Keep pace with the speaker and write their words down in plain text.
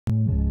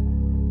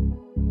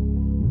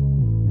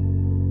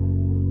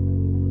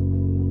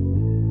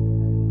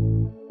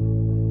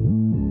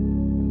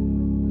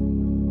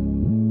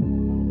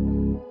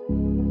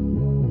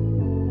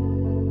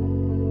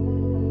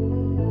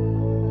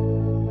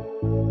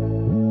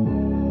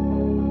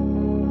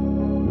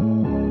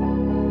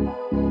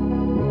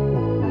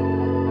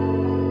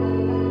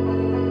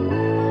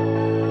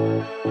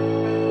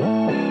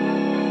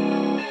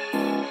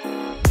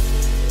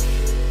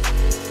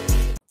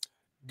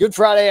Good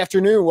Friday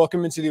afternoon.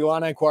 Welcome into the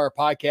Illini Inquirer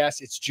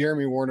Podcast. It's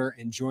Jeremy Warner,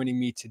 and joining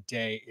me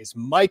today is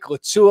Mike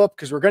LaTulip,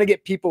 because we're going to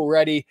get people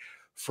ready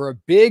for a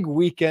big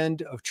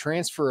weekend of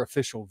transfer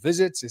official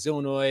visits, as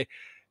Illinois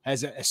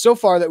has, so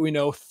far that we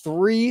know,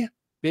 3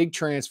 big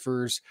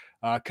transfers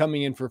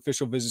coming in for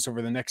official visits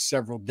over the next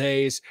several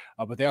days.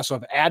 But they also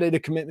have added a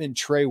commitment,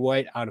 Tre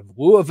White out of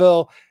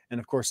Louisville. And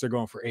of course, they're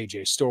going for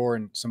AJ Storr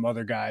and some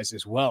other guys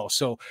as well.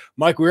 So,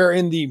 Mike, we're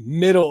in the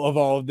middle of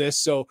all of this.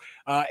 So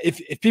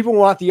if people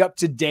want the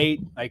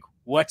up-to-date, like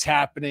what's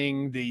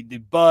happening, the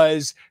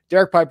buzz,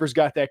 Derek Piper's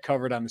got that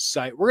covered on the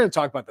site. We're going to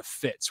talk about the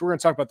fits. We're going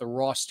to talk about the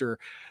roster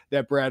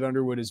that Brad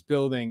Underwood is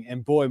building.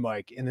 And boy,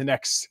 Mike, in the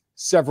next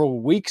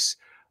several weeks,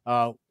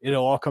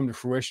 it'll all come to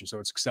fruition. So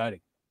it's exciting.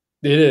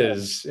 It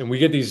is. And we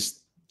get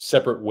these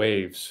separate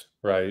waves,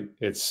 right?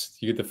 You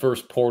get the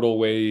first portal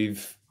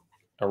wave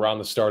around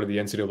the start of the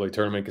NCAA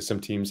tournament because some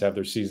teams have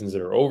their seasons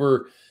that are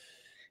over.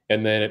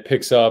 And then it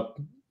picks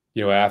up,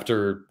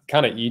 after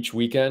kind of each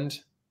weekend.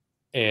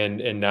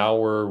 And now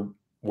we're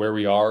where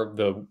we are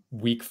the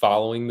week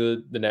following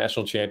the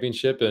national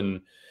championship.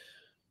 And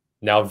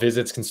now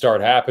visits can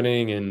start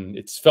happening. And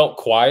it's felt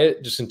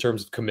quiet just in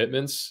terms of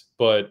commitments.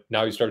 But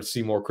now you start to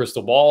see more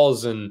crystal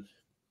balls, and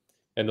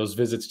those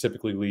visits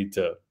typically lead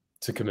to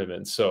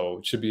commitments. So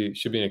it should be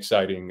an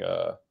exciting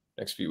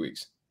next few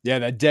weeks. Yeah,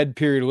 that dead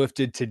period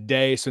lifted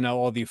today. So now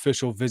all the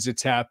official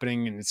visits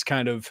happening, and it's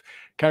kind of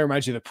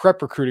reminds you of the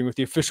prep recruiting with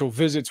the official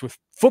visits with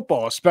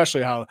football,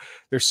 especially how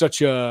there's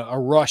such a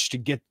rush to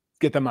get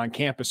them on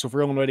campus. So for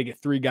Illinois to get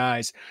 3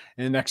 guys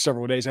in the next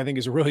several days, I think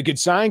is a really good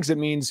sign, because it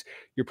means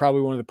you're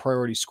probably one of the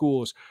priority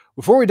schools.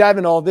 Before we dive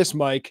into all this,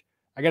 Mike,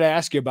 I got to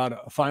ask you about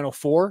a Final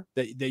Four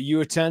that you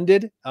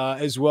attended,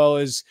 as well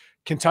as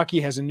Kentucky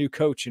has a new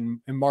coach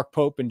in Mark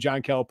Pope, and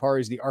John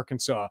Calipari is the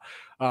Arkansas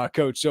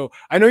coach. So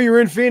I know you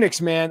were in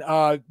Phoenix, man.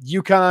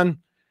 UConn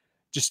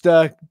just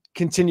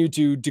continued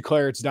to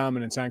declare its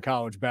dominance on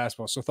college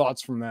basketball. So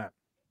thoughts from that?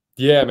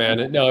 Yeah,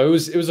 man. No, it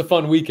was a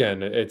fun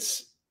weekend.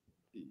 It's,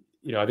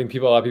 I think a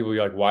lot of people be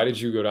like, why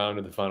did you go down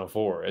to the Final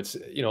Four? It's,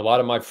 a lot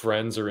of my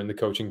friends are in the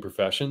coaching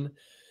profession.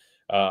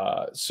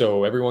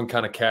 So everyone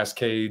kind of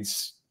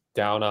cascades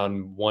down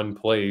on one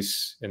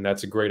place, and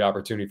that's a great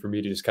opportunity for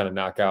me to just kind of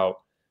knock out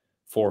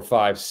 4,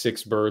 5,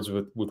 6 birds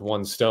with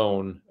one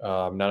stone,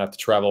 not have to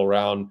travel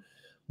around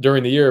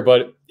during the year,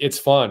 but it's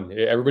fun.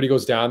 Everybody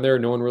goes down there.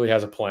 No one really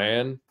has a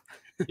plan.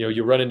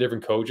 You run into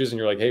different coaches and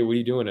you're like, hey, what are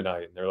you doing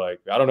tonight? And they're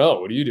like, I don't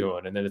know. What are you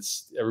doing? And then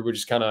everybody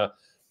just kind of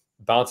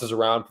bounces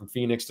around from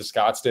Phoenix to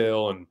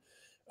Scottsdale.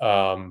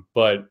 And,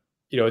 but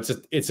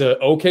it's a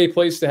okay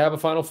place to have a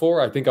Final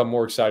Four. I think I'm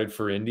more excited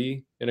for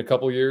Indy in a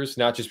couple of years,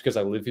 not just because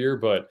I live here,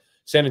 but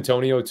San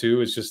Antonio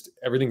too. Is just,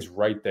 everything's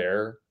right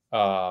there.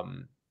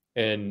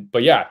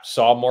 But yeah,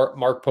 saw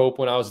Mark Pope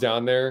when I was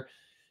down there,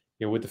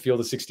 with the field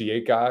of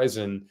 68 guys,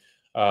 and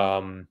saw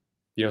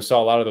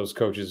a lot of those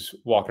coaches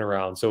walking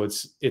around. So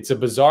it's a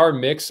bizarre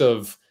mix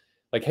of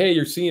like, hey,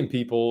 you're seeing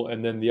people,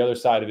 and then the other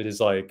side of it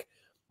is like,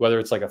 whether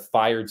it's like a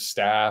fired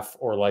staff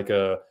or like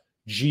a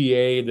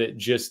GA that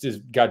just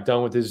got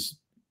done with his,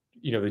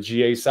 the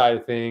GA side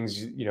of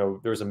things.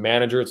 There's a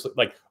manager. It's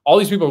like all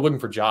these people are looking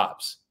for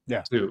jobs,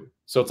 too.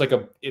 So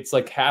it's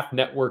like half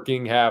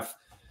networking, half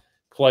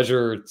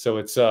pleasure. So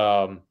it's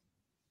an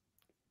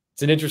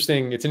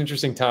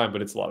interesting time,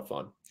 but it's a lot of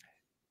fun.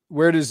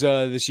 Where does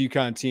this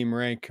UConn team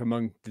rank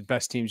among the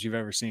best teams you've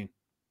ever seen?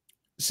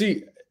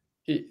 See,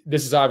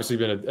 this has obviously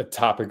been a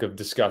topic of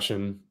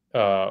discussion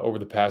over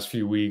the past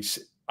few weeks.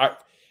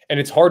 And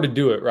it's hard to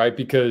do it, right?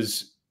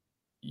 Because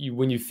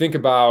when you think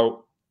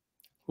about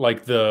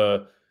like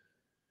the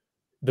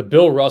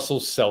Bill Russell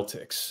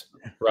Celtics,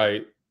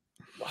 right?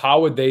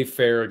 How would they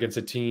fare against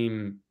a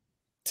team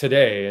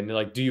today? And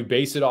like, do you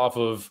base it off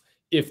of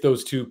if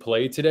those two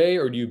play today,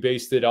 or do you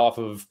base it off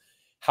of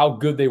how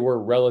good they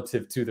were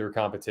relative to their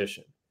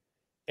competition?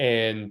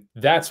 And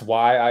that's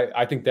why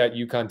I think that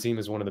UConn team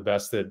is one of the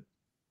best that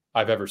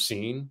I've ever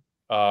seen.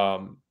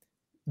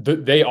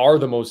 They are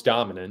the most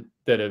dominant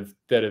that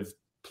have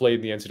played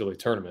in the NCAA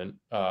tournament,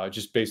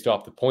 just based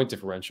off the point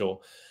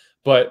differential.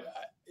 But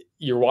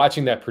you're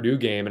watching that Purdue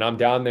game, and I'm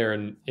down there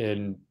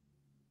in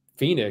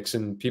Phoenix,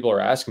 and people are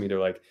asking me, they're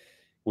like,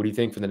 what do you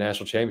think for the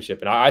national championship?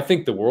 And I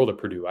think the world of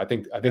Purdue. I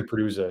think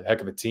Purdue's a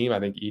heck of a team. I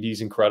think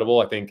Edie's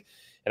incredible. And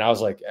I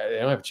was like, they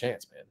don't have a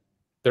chance,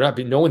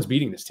 man. No one's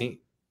beating this team.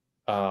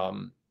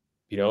 And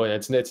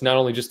it's not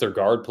only just their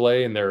guard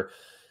play and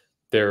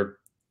their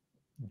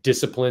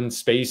disciplined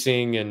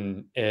spacing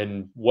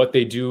and what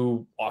they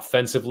do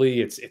offensively.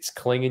 It's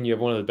clinging. You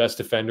have one of the best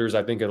defenders,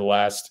 I think, of the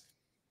last,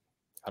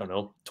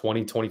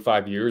 20,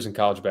 25 years in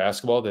college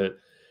basketball that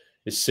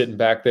is sitting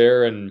back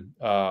there. And,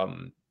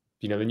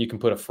 then you can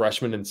put a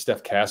freshman and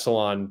Steph Castle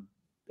on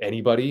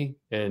anybody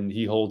and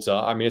he holds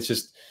up. I mean, it's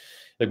just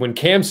like when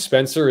Cam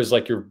Spencer is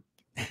like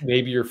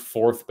maybe your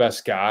 4th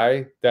best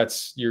guy,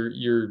 that's you're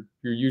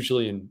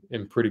usually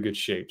in pretty good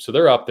shape. So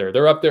they're up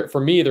there.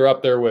 For me, they're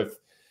up there with,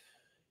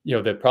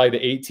 probably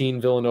the 18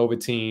 Villanova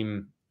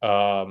team,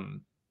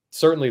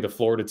 certainly the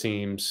Florida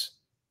teams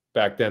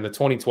back then, the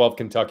 2012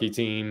 Kentucky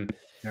team,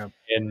 Yeah.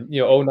 And,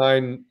 you know,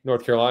 09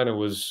 North Carolina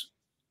was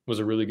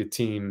a really good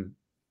team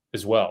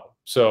as well.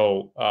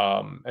 So,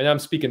 and I'm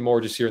speaking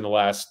more just here in the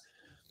last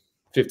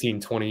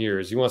 15, 20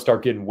 years. You want to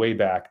start getting way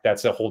back,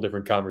 that's a whole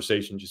different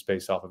conversation just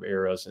based off of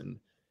eras and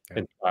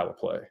style of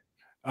play.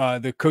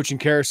 The coaching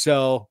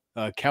carousel,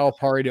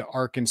 Calipari to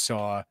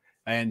Arkansas,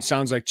 and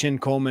sounds like Chin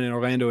Coleman and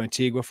Orlando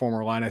Antigua,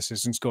 former line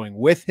assistants, going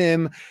with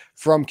him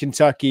from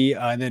Kentucky.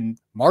 And then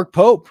Mark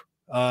Pope.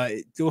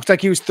 It looks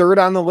like he was third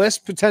on the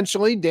list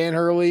potentially. Dan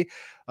Hurley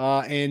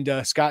and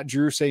Scott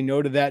Drew say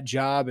no to that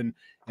job. And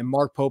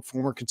Mark Pope,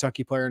 former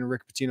Kentucky player, and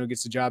Rick Pitino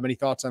gets the job. Any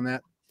thoughts on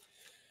that?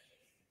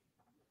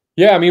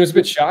 Yeah, I mean, it was a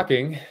bit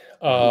shocking.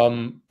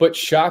 But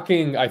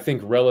shocking, I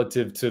think,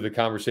 relative to the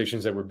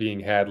conversations that were being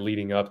had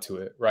leading up to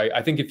it, right?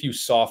 I think if you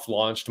soft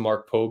launched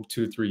Mark Pope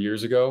 2 or 3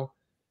 years ago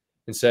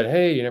and said,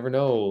 hey, you never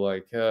know,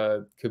 like,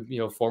 could, you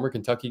know, former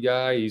Kentucky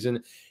guy,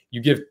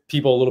 you give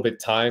people a little bit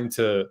time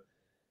to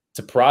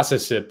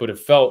process it, but it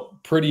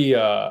felt pretty,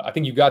 I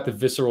think you got the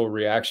visceral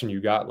reaction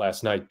you got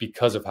last night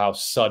because of how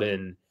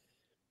sudden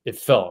it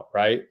felt,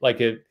 right?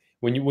 Like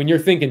when you're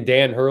thinking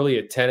Dan Hurley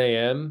at 10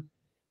 a.m.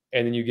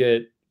 and then you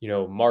get, you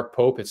know, Mark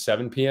Pope at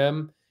 7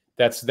 p.m.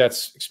 That's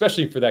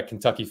especially for that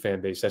Kentucky fan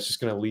base. That's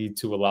just going to lead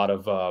to a lot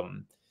of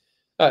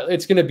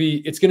it's going to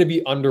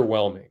be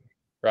underwhelming,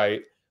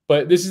 right?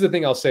 But this is the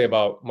thing I'll say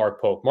about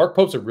Mark Pope. Mark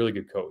Pope's a really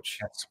good coach.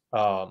 Yes.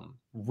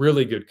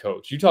 Really good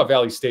coach. Utah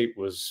Valley State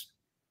was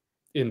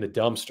in the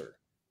dumpster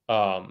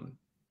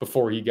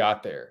before he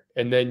got there,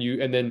 and then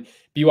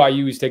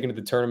BYU, he's taken to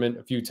the tournament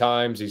a few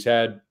times. He's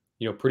had,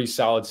 you know, pretty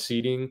solid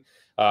seeding.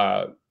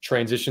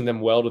 Transitioned them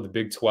well to the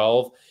Big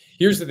 12.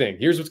 Here's the thing.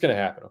 Here's what's going to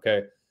happen,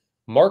 okay?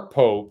 Mark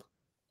Pope,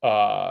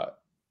 like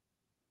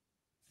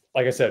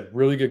I said,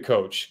 really good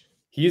coach.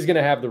 He is going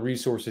to have the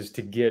resources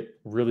to get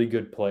really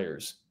good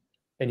players,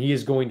 and he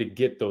is going to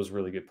get those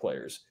really good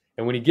players.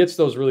 And when he gets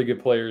those really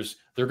good players,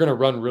 they're going to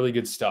run really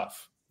good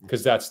stuff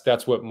because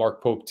that's what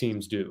Mark Pope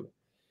teams do.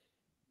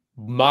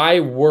 My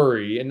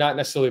worry, and not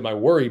necessarily my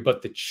worry,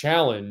 but the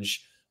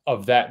challenge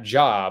of that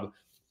job,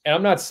 and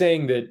I'm not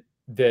saying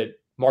that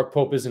Mark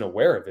Pope isn't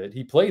aware of it.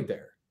 He played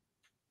there,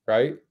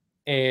 right?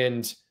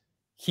 And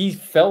he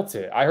felt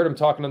it. I heard him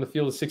talking on the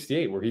field of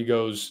 68 where he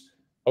goes,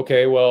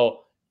 okay,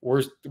 well,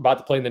 we're about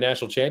to play in the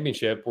national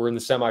championship. We're in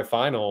the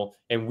semifinal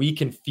and we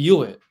can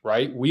feel it,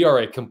 right? We are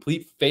a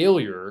complete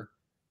failure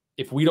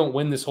if we don't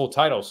win this whole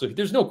title. So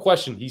there's no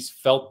question he's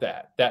felt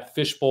that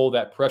fishbowl,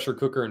 that pressure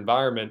cooker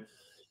environment,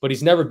 but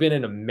he's never been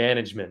in a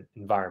management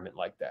environment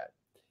like that.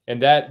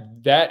 And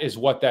that is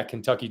what that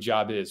Kentucky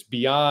job is,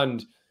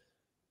 beyond,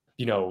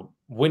 you know,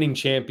 winning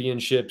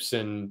championships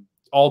and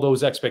all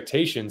those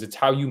expectations. It's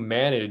how you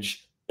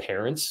manage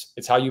parents.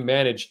 It's how you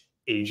manage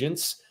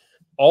agents,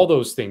 all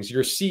those things.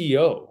 You're a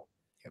CEO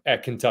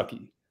at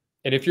Kentucky.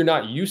 And if you're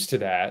not used to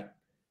that,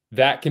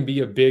 that can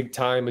be a big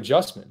time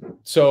adjustment.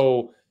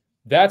 So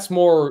that's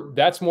more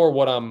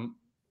what I'm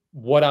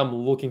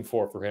looking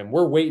for him.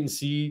 We're wait and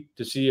see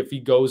to see if he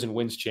goes and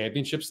wins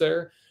championships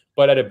there.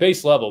 But at a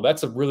base level,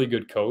 that's a really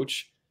good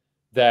coach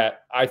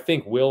that I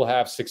think will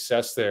have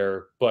success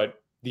there. But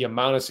the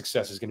amount of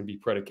success is going to be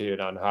predicated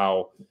on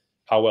how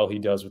well he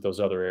does with those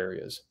other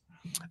areas.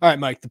 All right,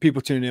 Mike, the people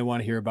tuning in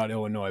want to hear about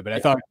Illinois, but I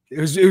thought it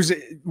was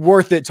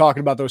worth it talking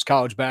about those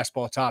college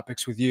basketball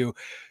topics with you.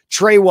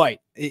 Tre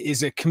White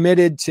is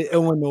committed to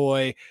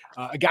Illinois,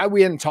 a guy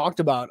we hadn't talked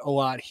about a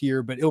lot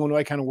here, but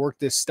Illinois kind of worked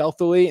this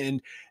stealthily,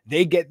 and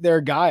they get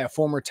their guy, a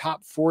former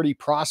top 40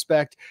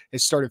 prospect,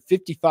 has started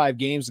 55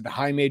 games at the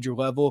high major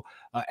level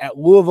at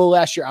Louisville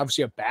last year.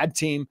 Obviously a bad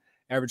team,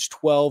 averaged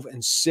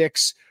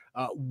 12-6.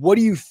 What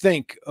do you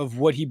think of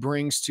what he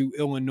brings to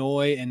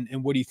Illinois,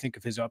 and what do you think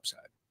of his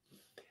upside?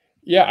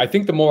 Yeah, I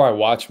think the more I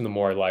watch him, the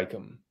more I like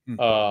him.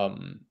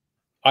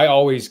 I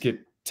always get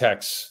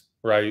texts,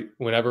 right?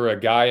 Whenever a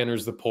guy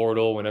enters the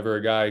portal, whenever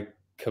a guy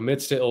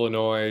commits to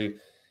Illinois,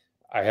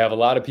 I have a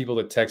lot of people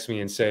that text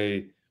me and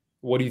say,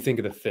 what do you think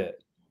of the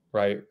fit,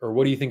 right? Or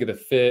what do you think of the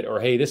fit? Or,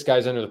 hey, this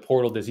guy's under the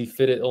portal. Does he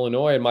fit at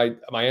Illinois? And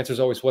my answer is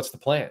always, what's the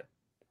plan?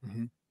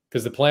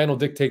 Because the plan will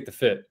dictate the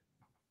fit.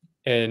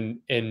 And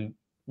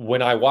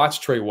when I watch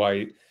Tre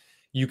White,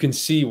 you can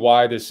see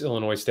why this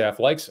Illinois staff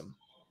likes him.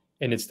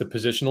 And it's the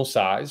positional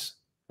size,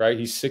 right?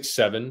 He's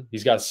 6'7".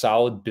 He's got a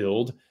solid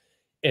build.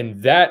 And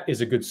that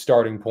is a good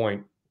starting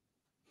point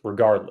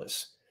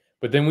regardless.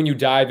 But then when you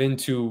dive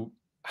into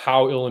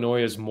how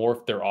Illinois has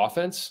morphed their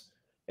offense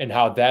and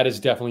how that has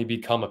definitely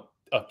become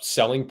a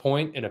selling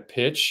point and a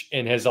pitch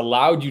and has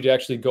allowed you to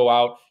actually go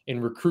out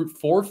and recruit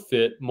for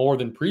fit more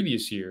than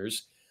previous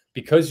years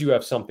because you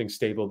have something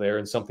stable there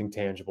and something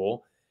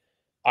tangible.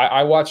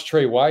 I watch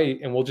Tre White,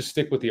 and we'll just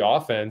stick with the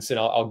offense, and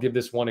I'll give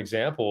this one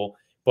example,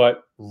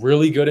 but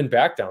really good in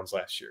backdowns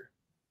last year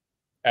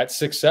at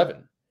 6'7".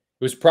 It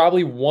was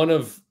probably one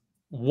of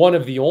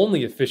the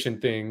only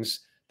efficient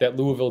things that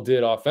Louisville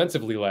did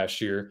offensively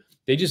last year.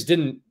 They just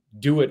didn't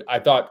do it, I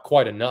thought,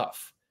 quite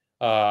enough.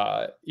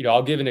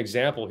 I'll give an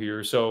example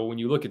here. So when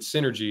you look at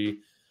synergy,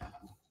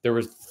 there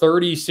was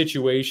 30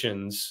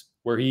 situations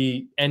where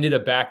he ended a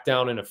back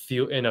down in a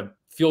field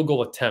field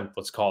goal attempt,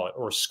 let's call it,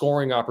 or a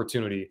scoring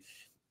opportunity.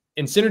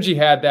 And Synergy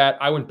had that.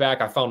 I went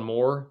back, I found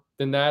more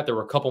than that. There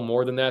were a couple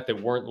more than that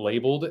weren't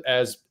labeled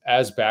as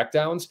back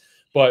downs,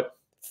 but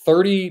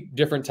 30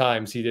 different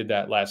times he did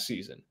that last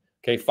season.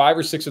 Okay, 5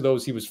 or 6 of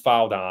those he was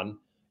fouled on,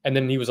 and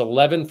then he was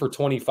 11 for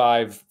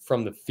 25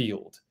 from the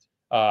field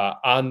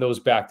on those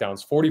back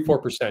downs,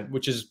 44%,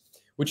 which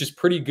is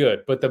pretty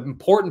good. But the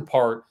important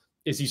part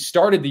is he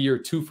started the year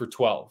 2 for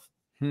 12.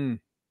 And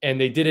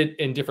they did it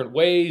in different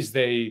ways.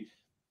 They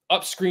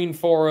up screen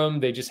for him.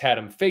 They just had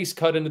him face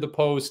cut into the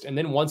post. And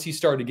then once he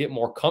started to get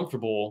more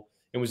comfortable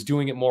and was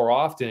doing it more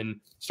often,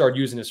 started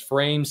using his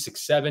frame,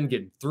 6'7",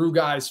 getting through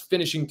guys,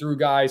 finishing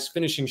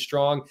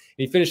strong. And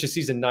he finished the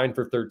season 9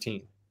 for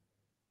 13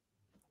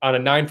 on a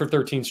 9 for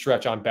 13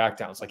 stretch on back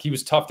downs. Like, he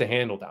was tough to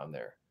handle down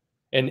there.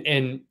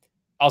 And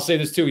I'll say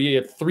this too. He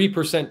had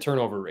 3%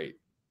 turnover rate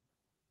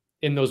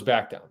in those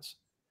back downs,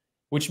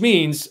 which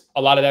means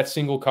a lot of that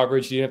single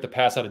coverage, you didn't have to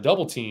pass out of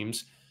double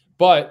teams,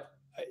 but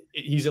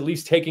he's at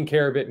least taking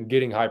care of it and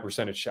getting high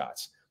percentage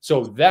shots.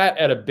 So that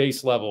at a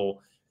base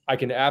level, I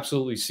can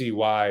absolutely see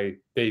why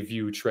they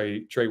view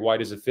Tre White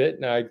as a fit.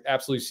 And I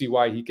absolutely see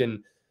why he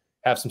can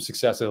have some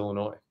success at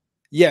Illinois.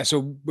 Yeah.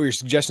 So what you're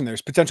suggesting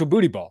there's potential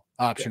booty ball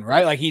option,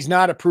 right? Like, he's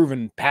not a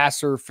proven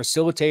passer,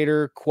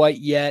 facilitator quite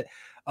yet.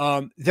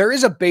 There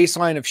is a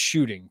baseline of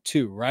shooting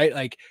too, right?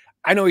 Like,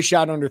 I know he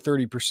shot under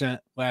 30%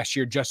 last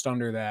year, just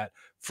under that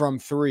from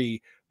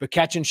 3, but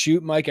catch and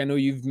shoot, Mike, I know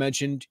you've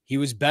mentioned he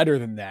was better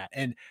than that.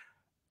 And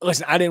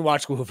listen, I didn't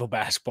watch Louisville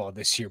basketball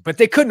this year, but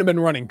they couldn't have been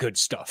running good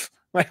stuff,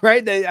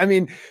 right?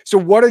 So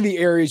what are the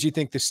areas you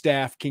think the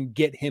staff can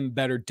get him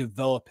better,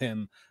 develop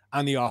him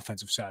on the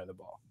offensive side of the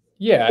ball?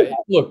 Yeah,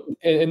 look,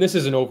 and this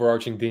is an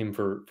overarching theme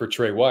for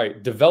Tre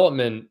White.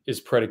 Development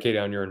is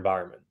predicated on your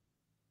environment,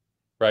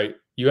 right?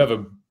 You have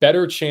a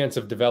better chance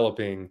of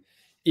developing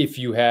if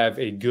you have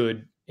a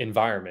good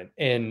environment.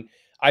 And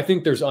I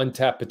think there's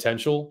untapped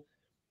potential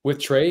with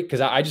Tre,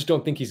 because I just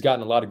don't think he's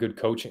gotten a lot of good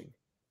coaching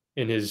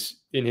in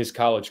his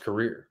college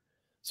career.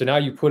 So now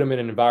you put him in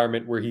an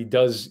environment where he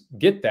does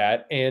get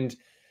that. And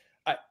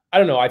I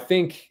don't know, I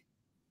think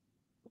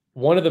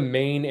one of the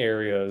main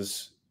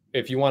areas,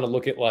 if you want to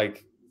look at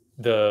like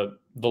the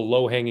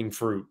low-hanging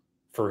fruit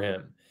for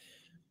him,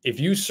 if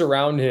you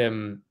surround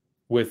him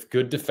with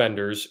good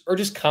defenders or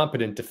just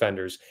competent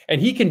defenders,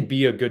 and he can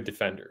be a good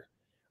defender,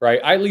 right?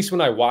 At least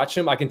when I watch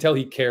him, I can tell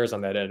he cares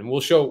on that end. And we'll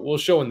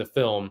show in the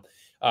film.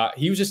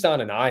 He was just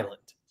on an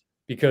island,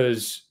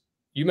 because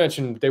you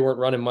mentioned they weren't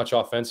running much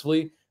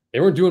offensively. They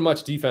weren't doing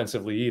much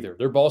defensively either.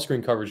 Their ball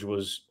screen coverage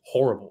was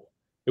horrible.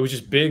 It was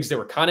just bigs that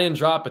were kind of in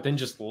drop, but then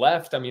just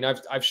left. I mean,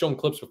 I've shown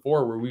clips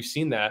before where we've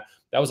seen that.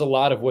 That was a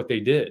lot of what they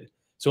did.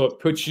 So it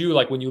puts you,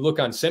 like, when you look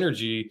on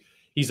Synergy,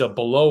 he's a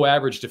below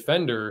average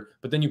defender,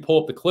 but then you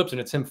pull up the clips and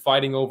it's him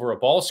fighting over a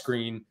ball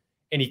screen,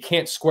 and he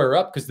can't square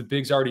up because the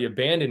big's already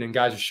abandoned and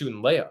guys are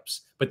shooting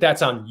layups. But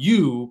that's on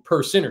you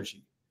per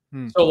Synergy.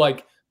 So,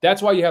 like,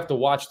 that's why you have to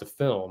watch the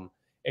film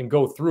and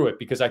go through it,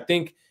 because I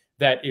think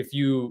that if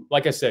you,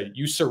 like I said,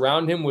 you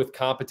surround him with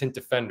competent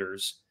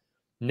defenders,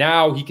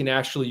 now he can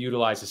actually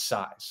utilize his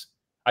size.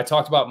 I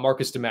talked about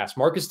Marcus Damask.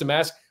 Marcus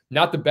Damask,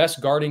 not the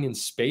best guarding in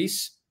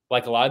space,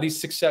 like a lot of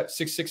these 6'6",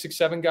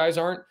 6'7" guys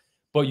aren't,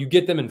 but you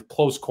get them in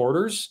close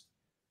quarters,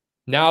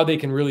 now they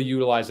can really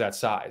utilize that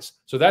size.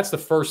 So that's the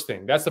first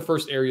thing. That's the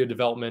first area of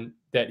development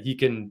that he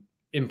can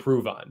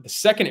improve on. The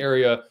second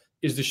area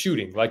is the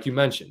shooting, like you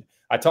mentioned.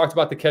 I talked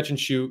about the catch and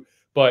shoot,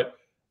 but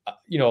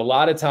a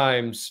lot of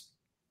times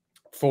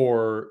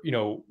for,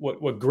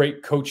 what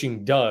great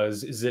coaching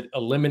does is it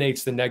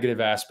eliminates the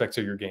negative aspects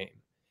of your game.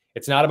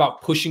 It's not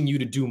about pushing you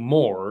to do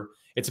more.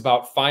 It's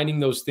about finding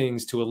those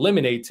things to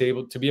eliminate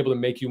to be able to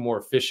make you more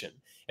efficient.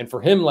 And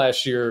for him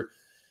last year,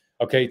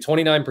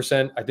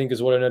 29%, I think,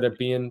 is what it ended up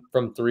being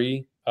from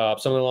 3,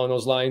 something along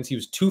those lines. He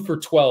was 2 for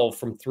 12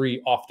 from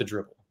 3 off the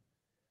dribble.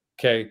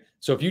 Okay.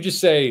 So if you just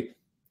say,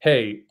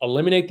 hey,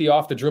 eliminate the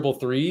off the dribble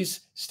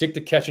threes, stick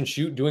to catch and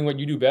shoot, doing what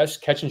you do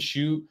best, catch and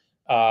shoot,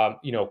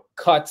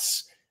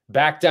 cuts,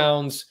 back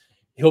downs,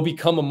 he'll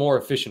become a more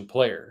efficient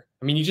player.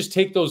 I mean, you just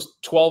take those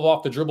 12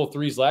 off the dribble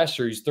threes last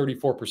year, he's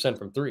 34%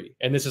 from 3.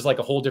 And this is like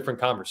a whole different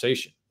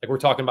conversation. Like, we're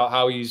talking about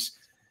how he's,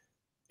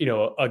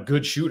 a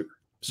good shooter.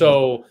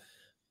 So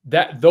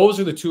those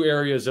are the 2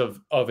 areas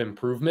of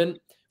improvement.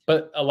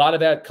 But a lot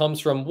of that comes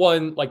from,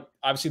 1, like,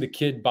 obviously the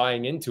kid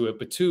buying into it,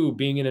 but 2,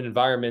 being in an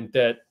environment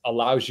that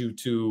allows you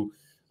to,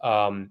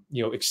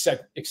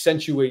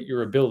 accentuate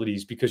your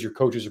abilities because your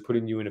coaches are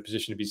putting you in a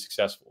position to be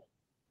successful.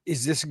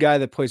 Is this a guy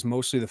that plays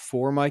mostly the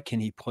 4, Mike? Can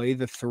he play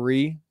the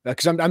 3?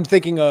 Because I'm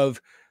thinking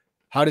of,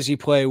 how does he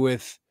play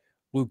with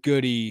Luke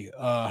Goody?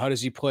 How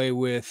does he play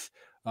with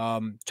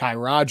Ty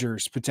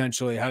Rodgers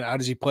potentially? How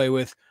does he play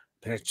with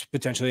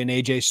potentially an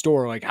AJ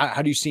Storr? Like,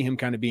 how do you see him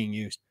kind of being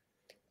used?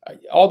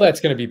 All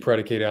that's going to be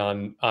predicated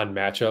on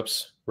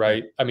matchups,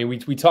 right? I mean,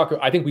 we talk.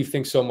 I think we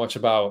think so much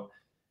about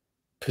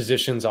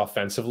positions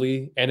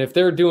offensively, and if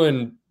they're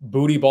doing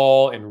booty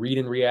ball and read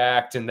and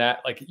react and that,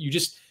 like,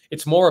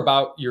 it's more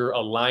about your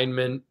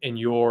alignment and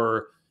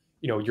your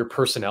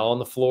personnel on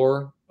the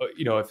floor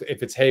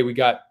if it's, hey, we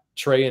got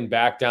Tre in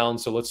back down,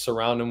 so let's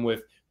surround him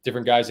with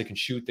different guys that can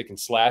shoot, that can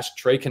slash.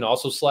 Tre can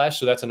also slash,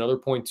 so that's another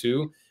point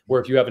too, where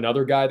if you have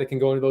another guy that can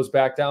go into those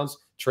back downs,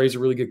 Tre's a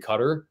really good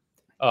cutter.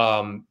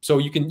 So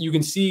you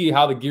can see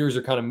how the gears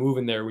are kind of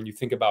moving there when you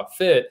think about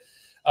fit.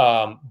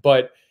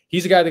 But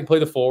he's a guy that can play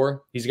the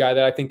 4. He's a guy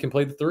that I think can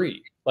play the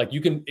 3. Like,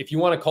 if you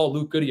want to call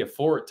Luke Goody a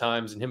 4 at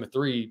times and him a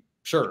 3,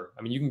 sure.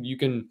 I mean, you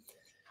can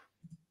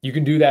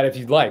do that if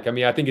you'd like. I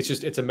mean, I think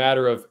it's a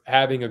matter of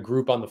having a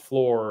group on the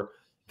floor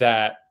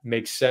that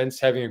makes sense,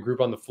 having a group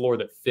on the floor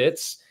that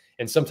fits.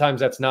 And sometimes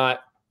that's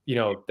not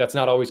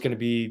always going to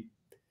be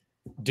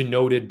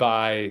denoted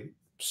by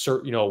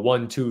certain,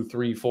 1, 2,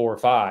 3, 4,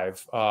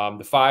 5.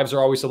 The 5s are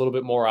always a little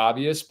bit more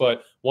obvious,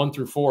 but 1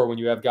 through 4, when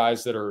you have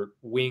guys that are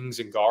wings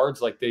and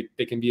guards, like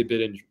they can be a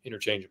bit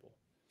interchangeable.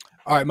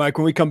 All right, Mike,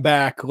 when we come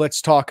back,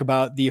 let's talk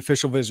about the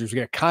official visitors. We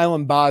got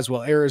Kylan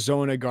Boswell,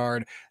 Arizona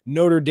guard,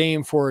 Notre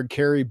Dame forward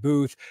Carey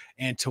Booth,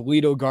 and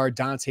Toledo guard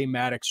Dante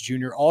Maddox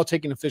Jr., all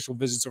taking official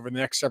visits over the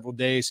next several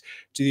days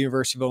to the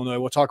University of Illinois.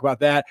 We'll talk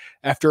about that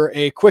after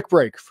a quick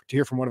break to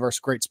hear from one of our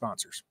great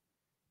sponsors.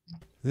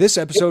 This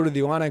episode of the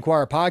Illini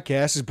Inquirer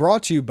Podcast is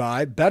brought to you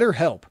by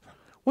BetterHelp.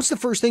 What's the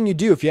first thing you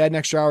do if you had an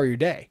extra hour of your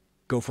day?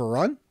 Go for a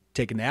run,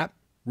 take a nap,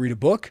 read a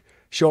book,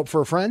 show up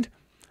for a friend?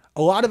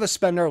 A lot of us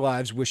spend our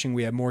lives wishing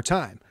we had more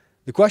time.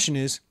 The question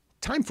is,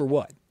 time for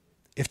what?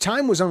 If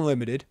time was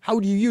unlimited, how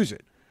would you use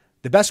it?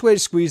 The best way to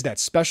squeeze that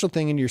special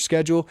thing into your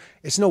schedule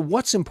is to know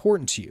what's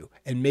important to you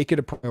and make it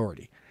a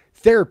priority.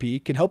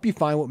 Therapy can help you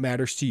find what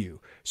matters to you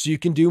so you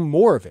can do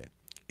more of it.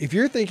 If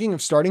you're thinking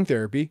of starting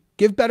therapy,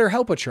 give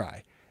BetterHelp a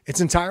try.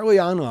 It's entirely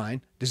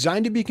online,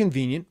 designed to be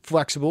convenient,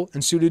 flexible,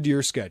 and suited to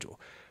your schedule.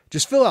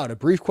 Just fill out a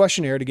brief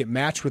questionnaire to get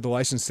matched with a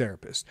licensed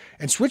therapist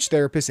and switch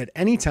therapists at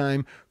any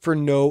time for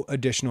no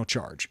additional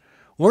charge.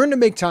 Learn to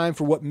make time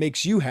for what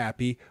makes you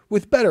happy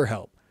with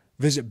BetterHelp.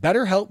 Visit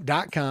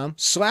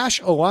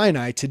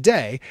BetterHelp.com/Illini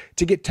today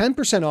to get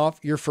 10% off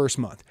your first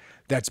month.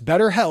 That's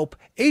BetterHelp,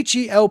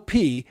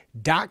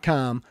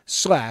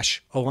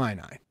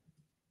 HELP.com/Illini.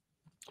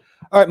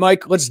 All right,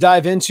 Mike, let's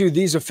dive into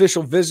these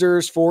official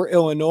visitors for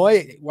Illinois.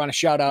 I want to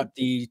shout out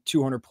the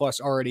 200 plus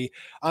already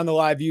on the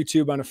live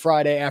YouTube on a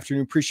Friday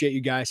afternoon. Appreciate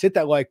you guys. Hit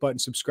that like button,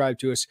 subscribe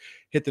to us,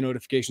 hit the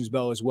notifications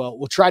bell as well.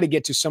 We'll try to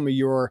get to some of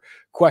your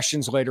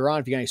questions later on.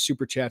 If you got any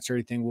super chats or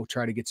anything, we'll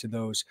try to get to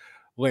those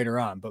later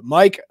on. But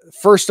Mike,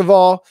 first of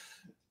all,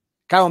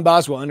 Kylan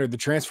Boswell entered the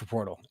transfer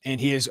portal,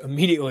 and he is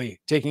immediately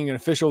taking an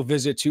official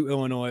visit to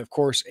Illinois. Of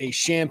course, a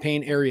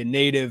Champaign area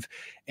native,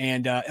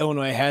 and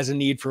Illinois has a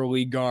need for a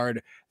lead guard.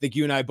 I think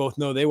you and I both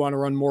know they want to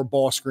run more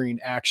ball screen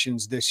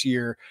actions this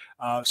year.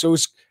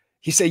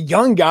 He's a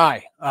young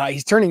guy.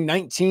 He's turning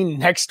 19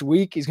 next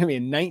week. He's going to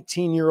be a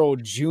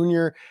 19-year-old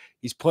junior.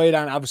 He's played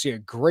on, obviously, a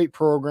great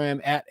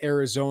program at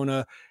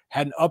Arizona,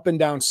 had an up and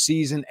down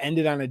season,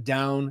 ended on a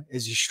down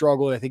as he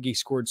struggled. I think he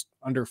scored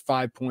under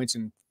 5 points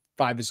in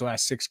 5 of his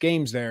last 6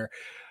 games there.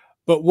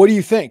 But what do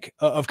you think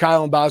of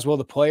Kylan Boswell,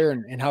 the player,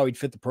 and how he'd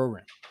fit the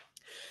program?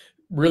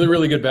 Really,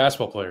 really good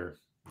basketball player.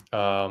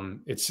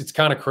 It's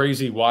kind of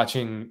crazy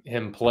watching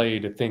him play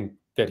to think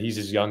that he's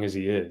as young as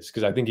he is,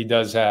 because I think he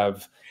does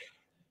have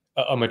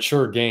a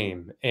mature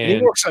game. And he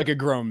looks like a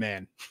grown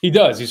man. He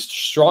does. He's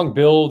strong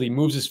build. He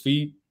moves his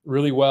feet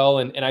really well.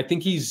 And I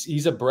think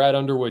he's a Brad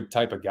Underwood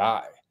type of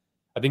guy.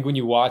 I think when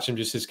you watch him,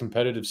 just his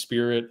competitive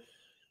spirit,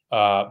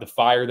 the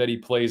fire that he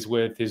plays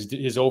with,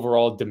 his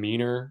overall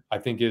demeanor, I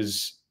think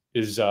is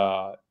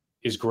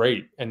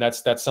great. And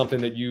that's something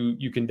that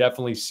you can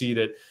definitely see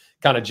that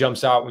kind of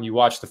jumps out when you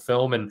watch the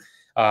film. And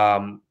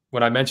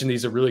when I mentioned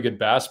he's a really good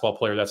basketball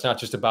player, that's not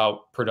just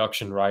about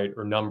production, right?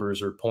 Or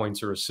numbers or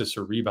points or assists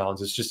or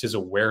rebounds. It's just his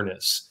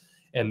awareness.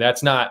 And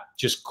that's not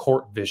just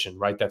court vision,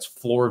 right? That's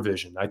floor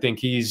vision. I think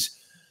he's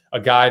a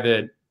guy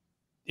that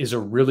is a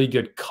really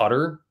good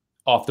cutter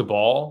off the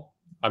ball.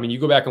 I mean, you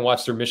go back and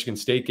watch their Michigan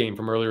State game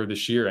from earlier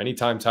this year.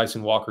 Anytime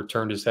Tyson Walker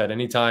turned his head,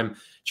 anytime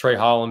Trey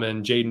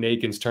Holloman, Jaden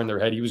Akins turned their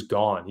head, he was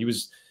gone. He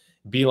was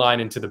beeline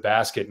into the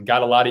basket and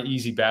got a lot of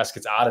easy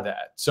baskets out of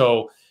that.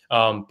 So,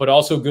 but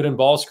also good in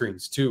ball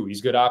screens too.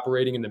 He's good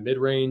operating in the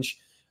mid-range.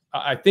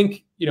 I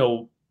think,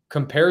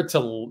 compared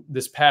to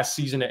this past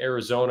season at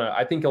Arizona,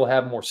 I think he'll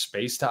have more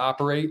space to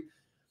operate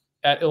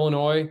at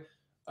Illinois.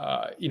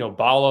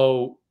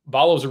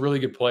 Ballo's a really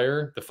good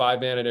player, the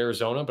 5-man at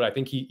Arizona, but I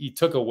think he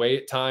took away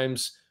at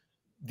times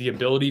the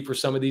ability for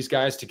some of these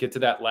guys to get to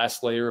that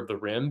last layer of the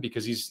rim,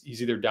 because he's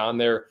either down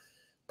there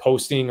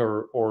posting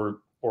or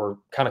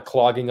kind of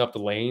clogging up the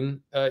lane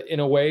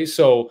in a way.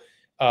 So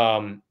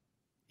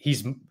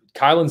he's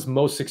Kylan's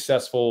most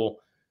successful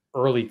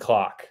early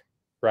clock,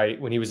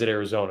 right? When he was at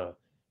Arizona,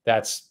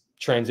 that's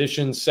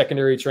transition,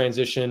 secondary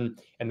transition.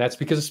 And that's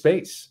because of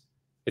space.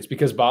 It's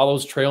because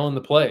Ballo's trailing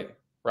the play,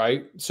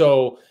 right?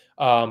 So,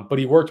 but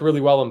he worked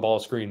really well in ball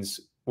screens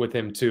with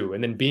him too.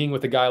 And then being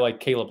with a guy like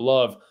Caleb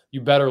Love,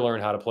 you better learn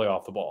how to play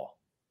off the ball,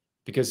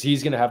 because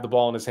he's going to have the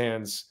ball in his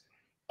hands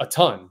a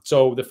ton.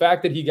 So the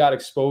fact that he got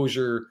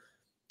exposure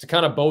to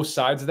kind of both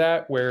sides of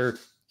that, where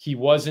he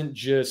wasn't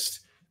just,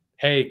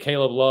 hey,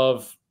 Caleb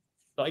Love,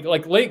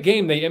 like late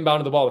game, they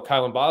inbounded the ball with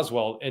Kylan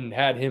Boswell and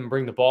had him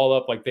bring the ball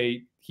up. Like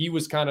he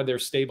was kind of their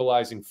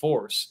stabilizing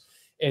force.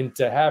 And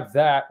to have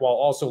that while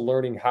also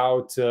learning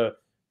how to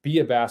be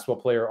a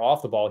basketball player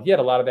off the ball, he had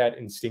a lot of that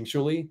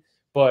instinctually.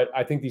 But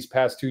I think these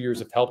past 2 years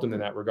have helped him in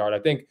that regard. I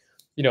think,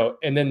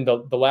 and then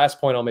the last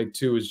point I'll make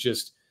too is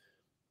just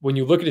when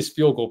you look at his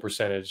field goal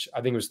percentage,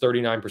 I think it was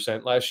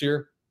 39% last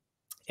year.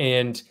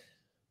 And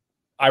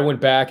I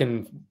went back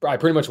and I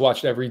pretty much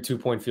watched every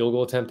 2-point field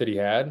goal attempt that he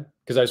had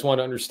because I just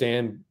wanted to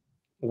understand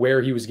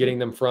where he was getting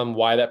them from,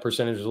 why that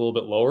percentage was a little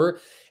bit lower.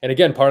 And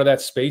again, part of that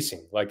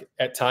spacing, like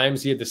at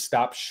times he had to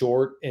stop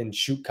short and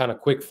shoot kind of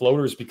quick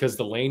floaters because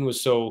the lane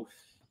was so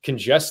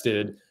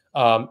congested.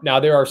 Now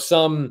there are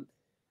some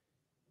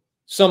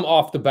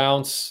off the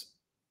bounce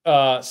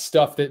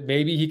stuff that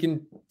maybe he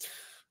can,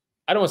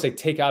 I don't want to say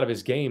take out of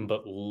his game,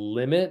 but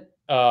limit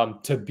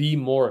to be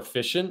more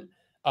efficient.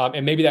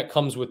 And maybe that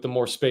comes with the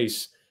more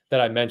space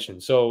that I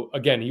mentioned. So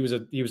again, he was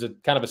a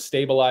kind of a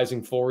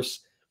stabilizing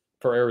force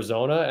for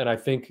Arizona. And I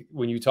think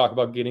when you talk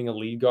about getting a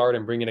lead guard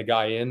and bringing a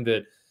guy in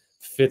that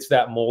fits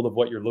that mold of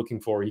what you're looking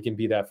for, he can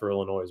be that for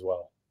Illinois as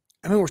well.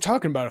 I mean, we're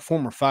talking about a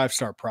former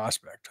 5-star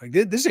prospect. Like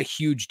this is a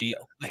huge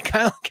deal. Like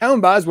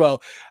Kylan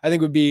Boswell, I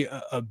think would be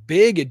a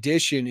big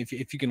addition if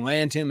you can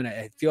land him. And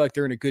I feel like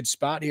they're in a good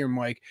spot here,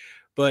 Mike.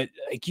 But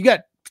like you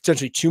got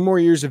potentially 2 more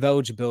years of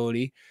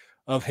eligibility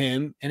of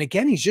him. And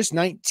again, he's just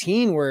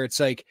 19 where it's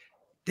like,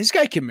 this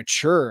guy can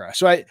mature.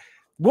 So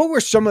what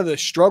were some of the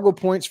struggle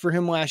points for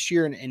him last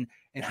year and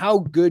how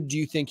good do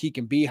you think he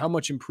can be? How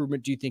much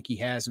improvement do you think he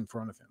has in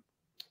front of him?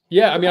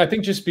 Yeah. I mean, I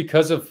think just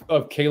because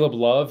of Caleb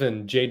Love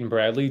and Jaden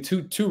Bradley,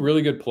 two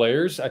really good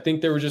players, I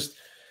think they were just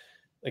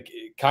like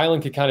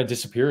Kylan could kind of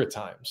disappear at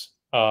times.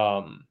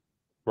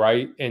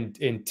 Right.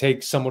 And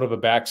take somewhat of a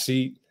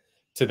backseat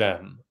to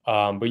them.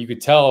 But you could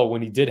tell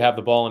when he did have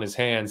the ball in his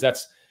hands,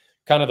 that's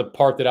kind of the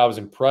part that I was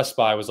impressed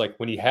by was like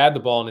when he had the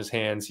ball in his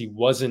hands, he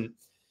wasn't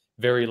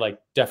very like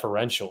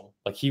deferential.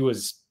 Like he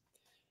was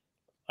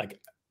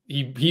like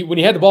he when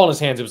he had the ball in his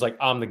hands, it was like,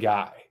 I'm the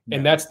guy. Yeah.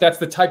 And that's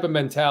the type of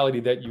mentality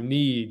that you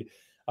need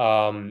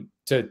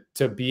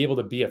to be able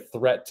to be a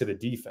threat to the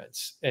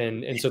defense.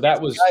 And so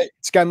that was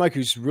this guy Mike,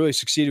 who's really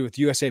succeeded with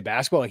USA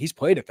basketball. Like he's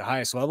played at the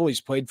highest level.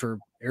 He's played for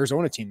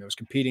Arizona team that was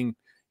competing,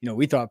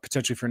 we thought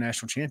potentially for a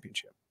national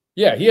championship.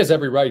 Yeah, he has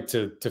every right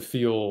to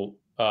feel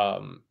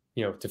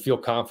to feel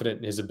confident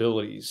in his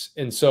abilities.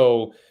 And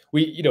so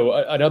we,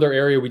 another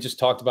area we just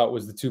talked about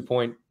was the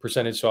 2-point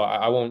percentage. So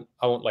I won't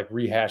like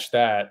rehash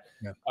that.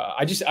 Yeah.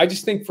 I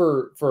just think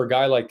for a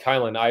guy like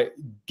Kylan,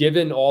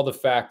 given all the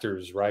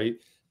factors, right,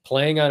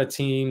 playing on a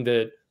team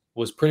that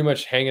was pretty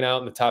much hanging out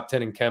in the top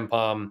 10 in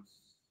KenPom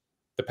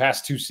the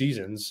past 2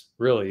 seasons,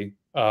 really,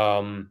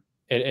 and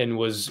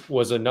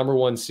was a number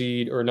 1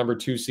 seed or number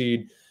 2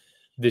 seed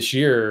this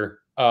year,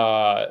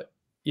 to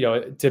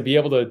be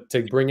able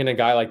to bring in a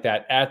guy like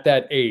that at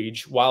that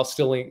age while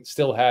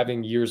still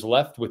having years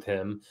left with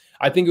him,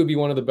 I think it would be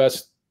one of the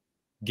best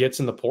gets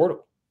in the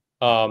portal.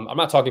 I'm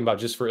not talking about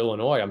just for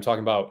Illinois. I'm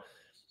talking about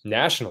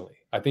nationally.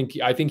 I think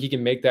he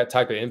can make that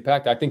type of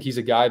impact. I think he's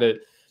a guy that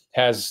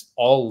has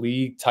all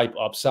league type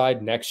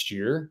upside next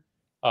year.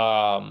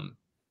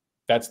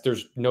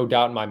 There's no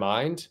doubt in my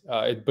mind.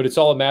 But it's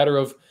all a matter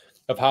of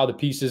how the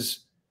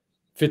pieces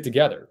fit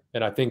together.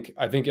 And I think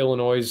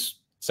Illinois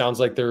sounds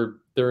like they're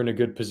in a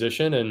good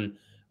position.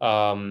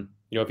 And,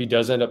 if he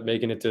does end up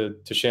making it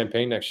to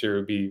Champaign next year, it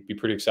would be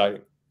pretty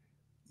exciting.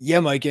 Yeah,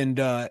 Mike. And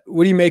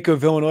what do you make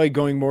of Illinois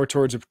going more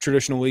towards a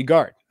traditional league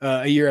guard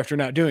a year after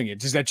not doing it?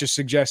 Does that just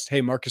suggest, hey,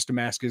 Marcus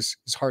Damascus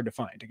is hard to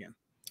find again?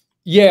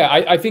 Yeah,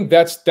 I think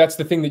that's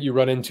the thing that you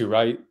run into,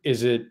 right?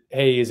 Is it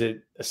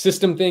a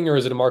system thing or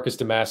is it a Marcus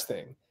Damas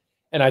thing?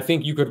 And I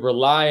think you could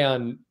rely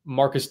on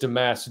Marcus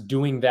Damas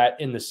doing that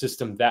in the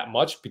system that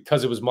much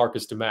because it was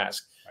Marcus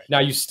Damas. Right. Now,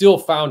 you still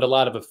found a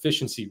lot of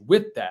efficiency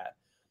with that.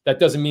 That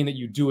doesn't mean that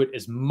you do it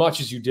as much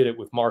as you did it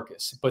with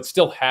Marcus, but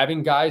still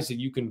having guys that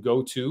you can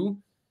go to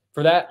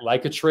for that,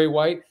 like a Tre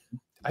White.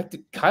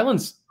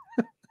 Kylan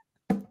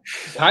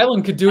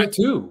could do it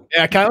too.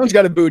 Yeah, Kylan's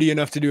got a booty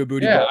enough to do a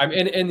booty. Yeah,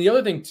 and the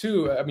other thing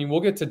too, I mean,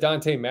 we'll get to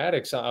Dante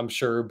Maddox, I'm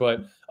sure,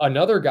 but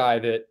another guy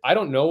that I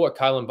don't know what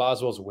Kylan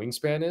Boswell's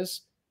wingspan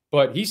is,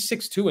 but he's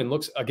 6'2" and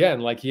looks, again,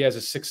 like he has a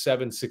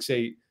 6'7",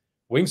 6'8"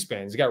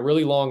 wingspan. He's got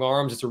really long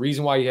arms. It's a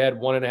reason why he had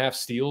 1.5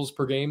 steals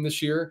per game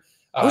this year.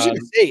 I was going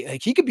to say,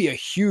 like, he could be a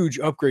huge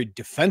upgrade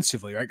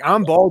defensively. Like,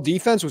 on-ball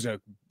defense was a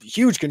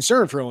huge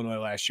concern for Illinois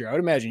last year. I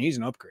would imagine he's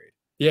an upgrade.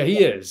 Yeah, he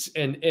is.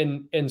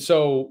 And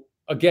so,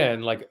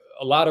 again, like,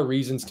 a lot of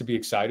reasons to be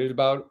excited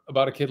about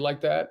a kid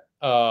like that.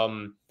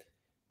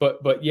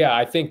 But yeah,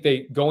 I think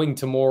going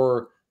to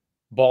more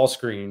ball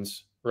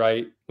screens,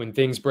 right, when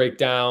things break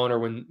down or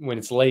when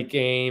it's late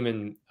game,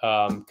 and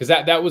because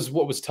that was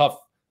what was tough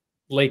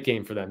late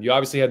game for them. You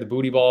obviously had the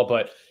booty ball,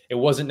 but it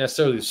wasn't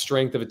necessarily the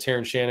strength of a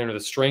Terrence Shannon or the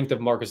strength of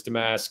Marcus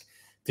Damas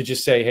to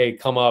just say, hey,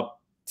 come up,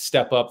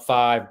 step up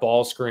 5,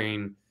 ball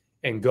screen,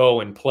 and go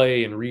and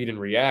play and read and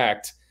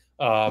react.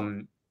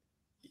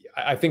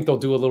 I think they'll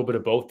do a little bit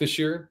of both this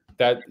year.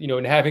 That,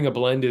 and having a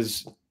blend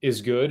is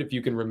is good if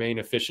you can remain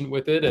efficient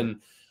with it. And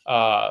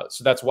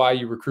so that's why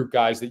you recruit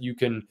guys that you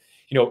can,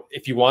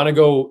 if you want to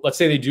go, let's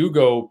say they do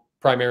go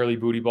primarily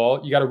booty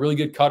ball, you got a really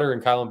good cutter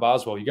in Kylan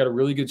Boswell. You got a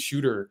really good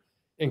shooter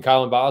in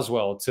Kylan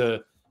Boswell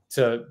to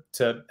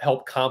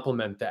help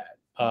complement that.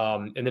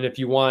 And then if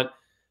you want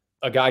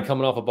a guy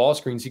coming off of ball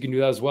screens, he can do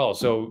that as well.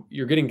 So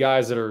you're getting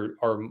guys that are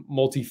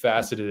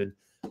multifaceted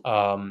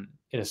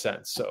in a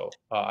sense. So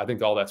I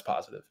think all that's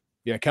positive.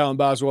 Yeah, Kylan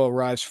Boswell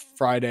arrives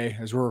Friday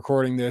as we're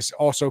recording this.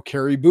 Also,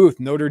 Carey Booth,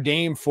 Notre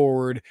Dame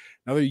forward,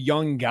 another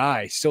young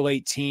guy, still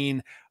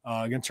 18,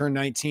 going to turn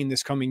 19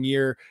 this coming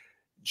year.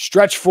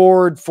 Stretch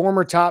forward,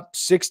 former top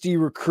 60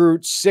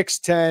 recruit,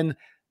 6'10",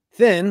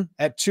 thin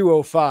at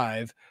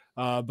 205,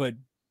 but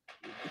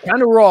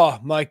kind of raw,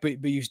 Mike.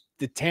 But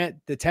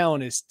the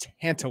talent is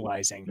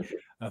tantalizing.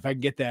 If I can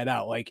get that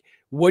out, like,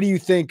 what do you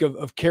think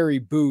of Carey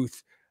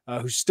Booth?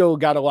 Who's still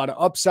got a lot of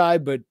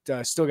upside, but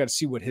still got to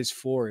see what his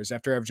floor is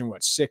after averaging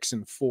 6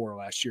 and 4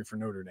 last year for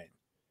Notre Dame.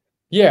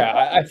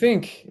 Yeah, I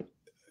think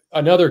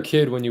another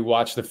kid, when you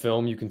watch the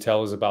film, you can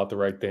tell is about the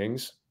right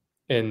things.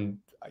 And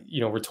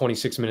we're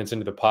 26 minutes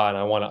into the pod,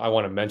 and I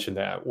want to mention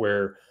that,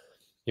 where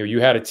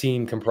you had a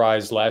team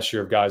comprised last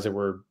year of guys that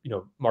were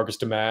Marcus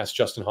Damas,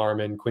 Justin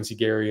Harmon, Quincy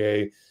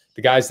Guerrier,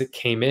 the guys that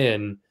came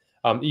in,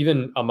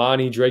 even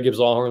Amani, Dre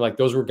Gibbs-Lawhorn, like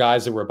those were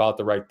guys that were about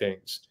the right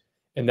things.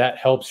 And that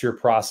helps your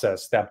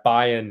process, that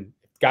buy-in.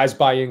 Guys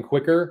buy in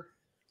quicker,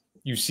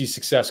 you see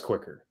success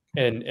quicker.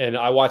 And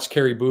I watch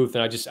Carey Booth,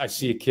 and I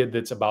see a kid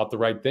that's about the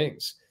right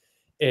things.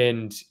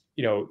 And,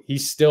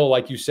 he's still,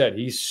 like you said,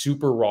 he's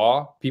super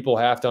raw. People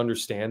have to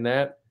understand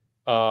that.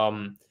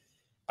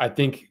 I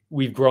think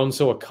we've grown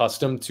so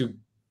accustomed to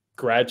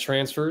grad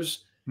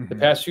transfers the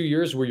past few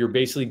years, where you're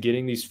basically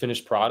getting these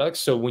finished products.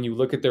 So when you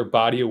look at their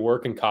body of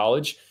work in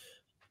college,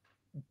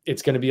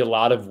 it's going to be a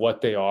lot of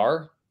what they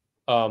are.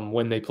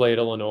 When they play at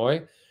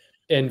Illinois.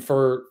 And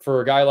for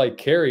a guy like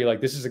Carey,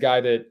 like, this is a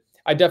guy that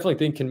I definitely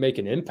think can make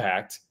an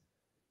impact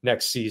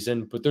next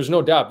season, but there's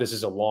no doubt this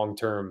is a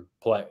long-term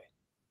play.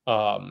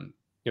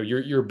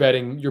 You're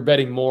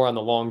betting more on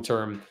the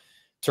long-term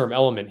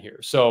element here.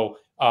 So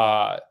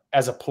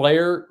as a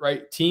player,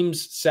 right,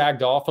 teams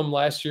sagged off him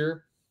last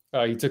year.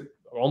 He took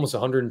almost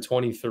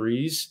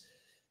 123s.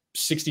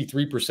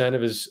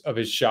 63% of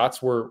his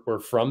shots were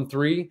from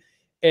three.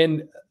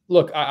 And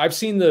look, I've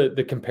seen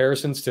the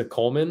comparisons to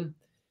Coleman.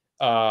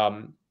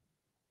 I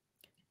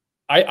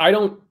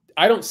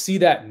don't see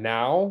that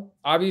now.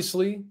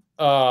 Obviously,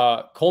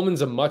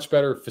 Coleman's a much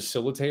better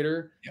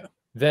facilitator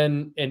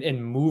than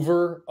and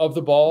mover of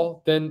the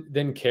ball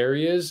than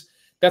Carey is.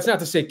 That's not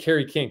to say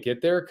Carey can't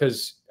get there,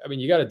 because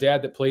you got a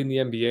dad that played in the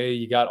NBA.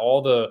 You got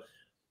all the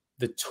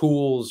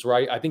tools,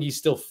 right? I think he's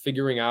still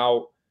figuring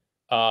out.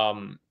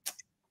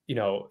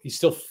 He's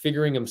still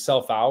figuring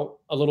himself out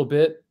a little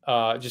bit,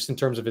 just in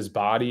terms of his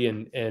body.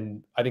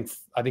 And I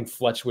think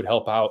Fletch would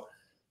help out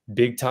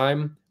big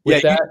time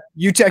with that.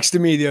 You texted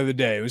me the other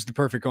day. It was the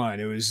perfect line.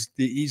 It was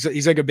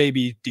he's like a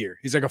baby deer.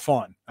 He's like a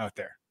fawn out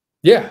there.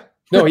 Yeah,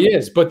 no, he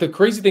is. But the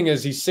crazy thing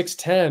is he's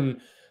 6'10"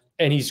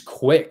 and he's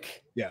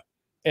quick. Yeah.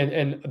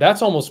 And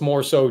that's almost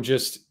more so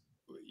just,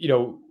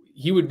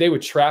 they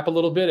would trap a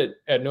little bit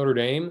at Notre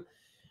Dame.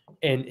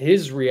 And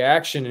his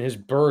reaction and his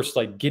burst,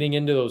 like getting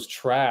into those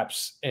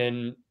traps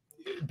and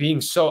being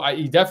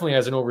he definitely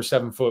has an over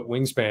 7-foot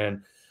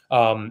wingspan.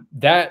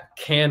 That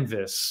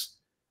canvas,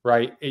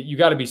 right? You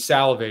got to be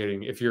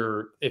salivating if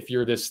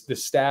you're this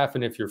staff,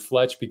 and if you're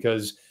Fletch,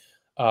 because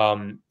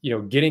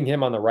getting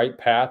him on the right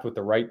path with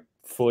the right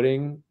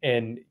footing,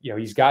 and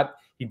he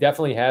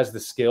definitely has the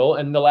skill.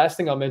 And the last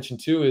thing I'll mention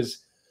too is,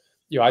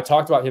 I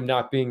talked about him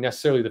not being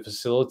necessarily the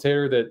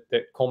facilitator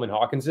that Coleman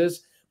Hawkins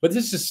is. But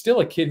this is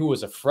still a kid who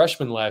was a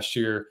freshman last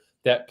year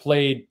that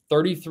played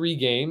 33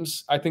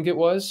 games, I think it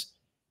was.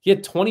 He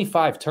had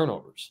 25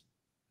 turnovers,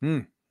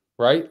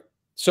 right?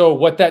 So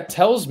what that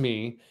tells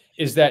me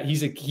is that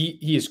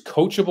he is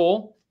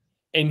coachable,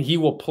 and he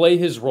will play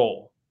his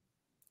role.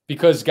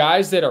 Because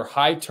guys that are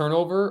high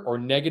turnover or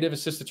negative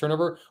assisted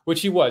turnover, which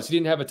he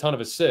didn't have a ton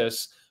of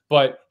assists,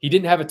 but he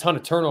didn't have a ton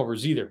of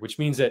turnovers either, which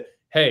means that,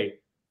 hey,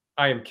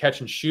 I am catch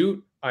and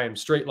shoot, I am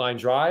straight line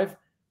drive,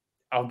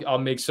 I'll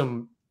make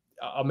some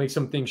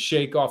things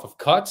shake off of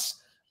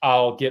cuts.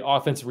 I'll get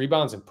offensive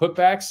rebounds and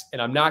putbacks,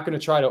 and I'm not going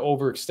to try to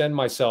overextend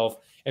myself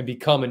and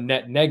become a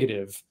net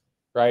negative,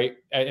 right?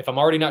 If I'm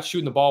already not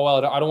shooting the ball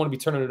well, I don't want to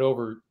be turning it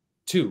over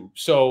too.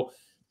 So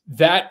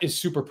that is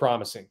super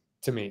promising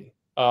to me.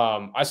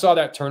 I saw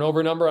that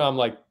turnover number, and I'm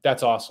like,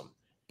 that's awesome,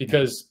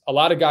 because a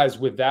lot of guys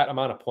with that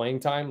amount of playing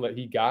time that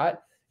he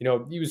got,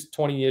 he was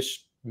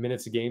 20-ish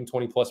minutes a game,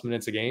 20+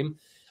 minutes a game,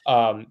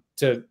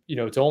 to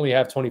only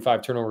have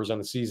 25 turnovers on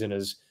the season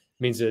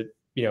means that,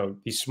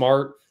 he's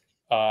smart,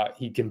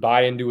 he can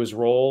buy into his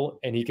role,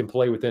 and he can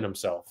play within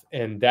himself.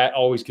 And that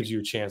always gives you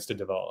a chance to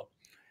develop.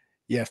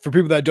 Yeah, for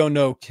people that don't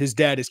know, his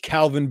dad is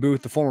Kylan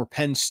Booth, the former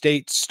Penn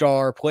State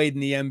star, played in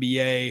the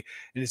NBA,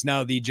 and is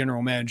now the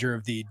general manager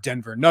of the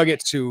Denver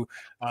Nuggets, who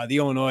the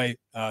Illinois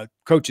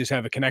coaches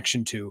have a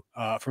connection to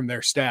from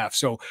their staff.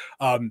 So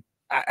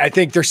I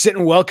think they're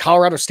sitting well.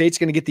 Colorado State's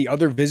going to get the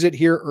other visit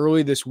here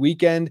early this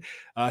weekend.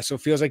 So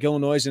it feels like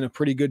Illinois is in a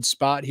pretty good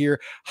spot here.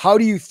 How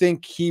do you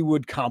think he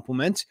would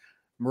complement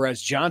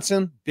Merez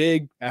Johnson,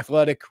 big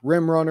athletic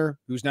rim runner,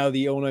 who's now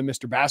the Illinois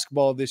Mr.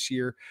 Basketball this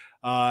year?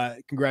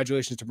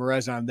 Congratulations to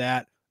Merez on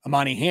that.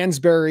 Amani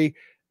Hansberry,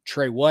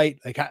 Tre White.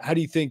 Like, how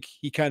do you think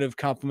he kind of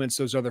complements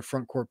those other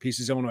front court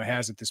pieces Illinois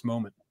has at this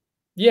moment?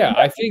 Yeah,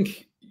 I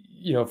think,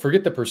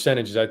 forget the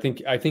percentages. I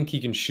think he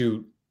can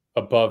shoot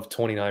above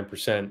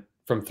 29%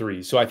 from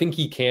three. So I think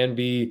he can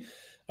be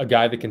a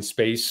guy that can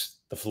space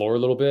the floor a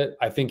little bit.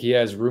 I think he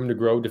has room to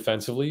grow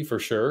defensively for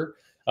sure.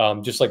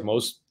 Just like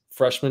most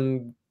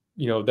freshmen,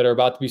 that are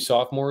about to be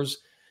sophomores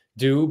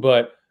do.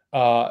 But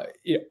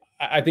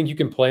I think you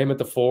can play him at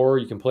the 4.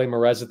 You can play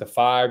Merez at the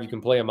 5. You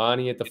can play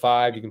Amani at the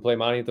 5. You can play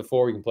Amani at the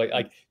 4.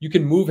 You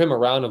can move him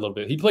around a little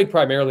bit. He played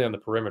primarily on the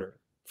perimeter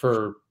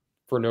for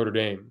Notre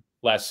Dame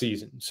last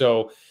season.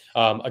 So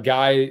a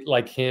guy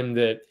like him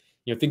that,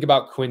 think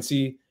about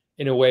Quincy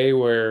in a way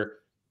where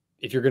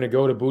if you're going to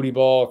go to booty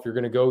ball, if you're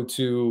going to go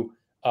to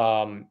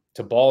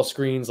ball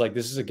screens, like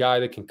this is a guy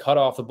that can cut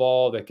off the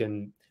ball, that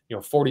can,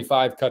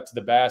 45 cut to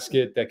the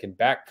basket, that can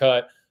back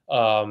cut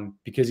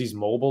because he's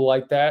mobile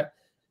like that.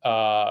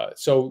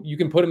 So you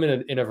can put him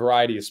in a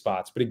variety of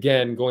spots. But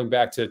again, going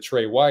back to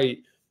Tre White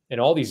and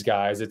all these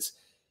guys, it's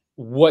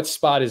what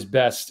spot is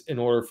best in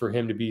order for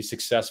him to be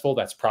successful.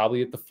 That's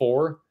probably at the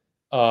 4.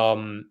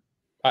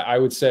 I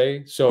would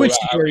say so. Quincy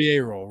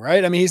Guerrier role,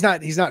 right? I mean, he's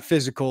not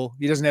physical.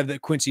 He doesn't have the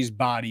Quincy's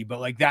body,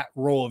 but like that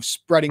role of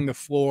spreading the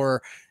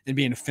floor and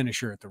being a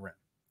finisher at the rim.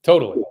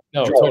 Totally.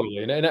 No, totally.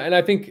 And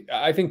I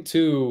think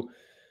too,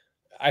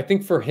 I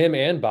think for him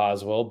and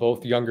Boswell,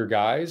 both younger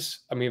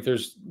guys. I mean, if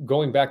there's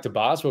going back to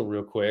Boswell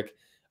real quick,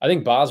 I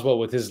think Boswell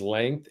with his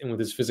length and with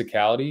his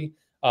physicality,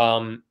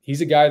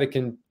 he's a guy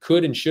that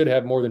could and should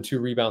have more than 2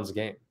 rebounds a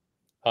game.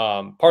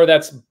 Part of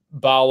that's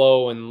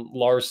Ballo and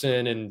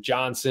Larson and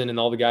Johnson and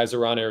all the guys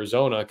around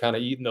Arizona kind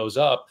of eating those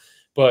up.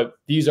 But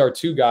these are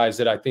 2 guys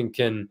that I think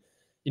can,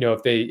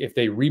 if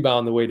they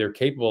rebound the way they're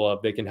capable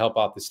of, they can help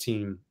out this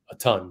team a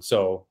ton.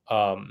 So,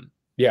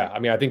 yeah, I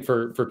mean, I think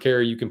for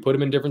Carey, you can put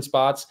him in different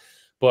spots,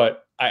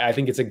 but I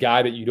think it's a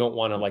guy that you don't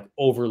want to like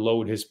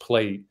overload his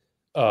plate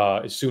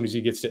as soon as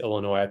he gets to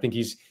Illinois. I think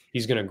he's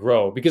going to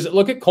grow because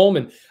look at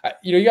Coleman.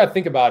 You got to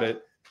think about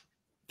it.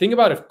 Think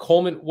about what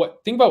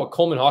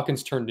Coleman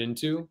Hawkins turned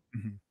into.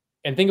 Mm-hmm.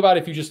 And think about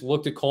if you just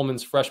looked at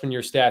Coleman's freshman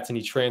year stats and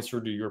he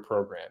transferred to your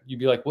program, you'd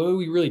be like, what are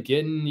we really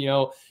getting?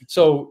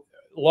 So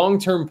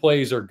long-term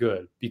plays are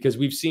good because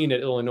we've seen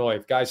at Illinois,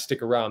 if guys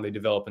stick around, they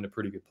develop into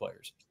pretty good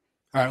players.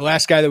 All right,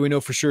 last guy that we know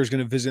for sure is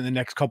going to visit in the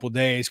next couple of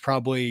days,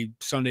 probably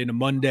Sunday to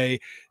Monday.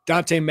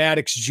 Dante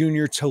Maddox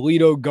Jr.,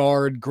 Toledo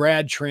guard,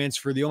 grad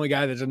transfer, the only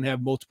guy that doesn't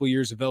have multiple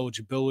years of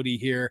eligibility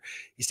here.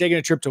 He's taking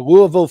a trip to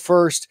Louisville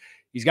first.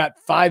 He's got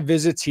 5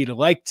 visits he'd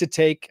like to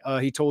take.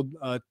 He told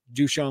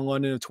Dushan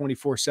London of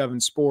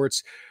 24/7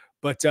 Sports.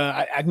 But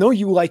I know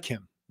you like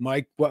him,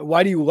 Mike.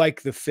 Why do you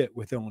like the fit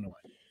with Illinois?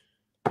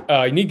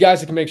 You need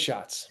guys that can make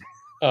shots.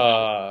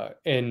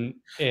 And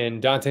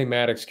Dante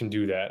Maddox can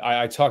do that.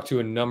 I talked to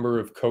a number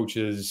of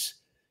coaches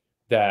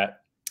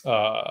that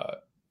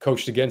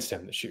coached against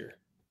him this year.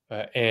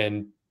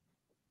 And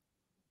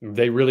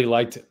they really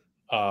liked him.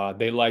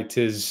 They liked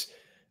his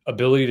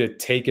ability to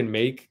take and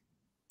make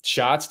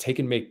shots, take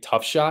and make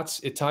tough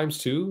shots at times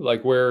too.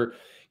 Like where,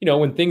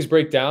 when things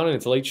break down and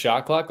it's a late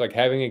shot clock, like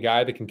having a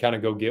guy that can kind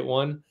of go get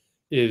one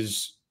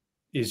is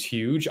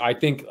huge. I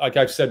think, like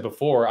I've said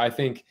before, I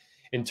think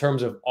in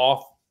terms of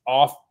off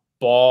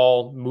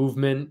ball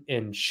movement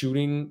and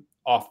shooting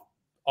off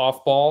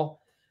ball,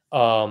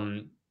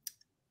 and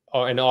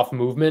off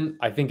movement,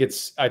 I think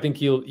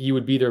he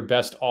would be their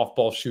best off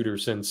ball shooter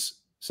since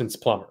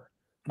Plummer.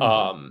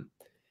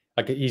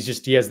 Mm-hmm.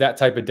 He has that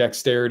type of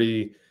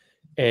dexterity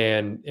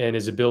and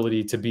his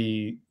ability to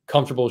be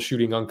comfortable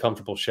shooting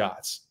uncomfortable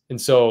shots.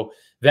 And so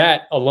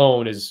that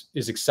alone is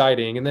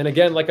exciting. And then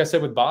again, like I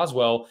said, with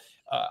Boswell,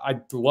 I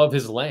love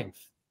his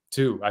length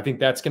too. I think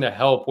that's going to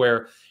help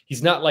where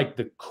he's not like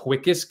the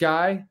quickest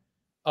guy,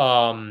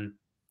 but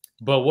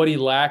what he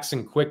lacks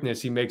in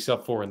quickness, he makes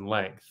up for in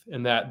length.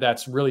 And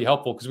that's really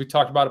helpful because we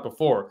talked about it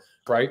before,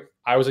 right?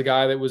 I was a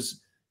guy that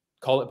was,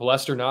 call it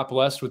blessed or not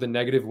blessed, with a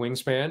negative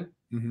wingspan.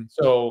 Mm-hmm.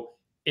 So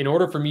in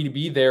order for me to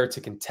be there to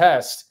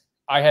contest,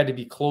 I had to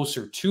be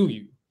closer to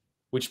you,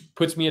 which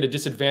puts me at a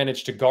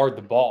disadvantage to guard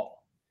the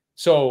ball.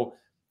 So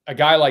a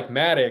guy like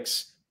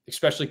Maddox,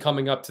 especially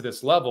coming up to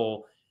this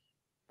level,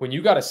 when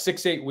you got a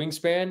 6'8"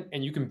 wingspan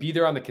and you can be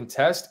there on the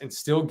contest and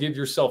still give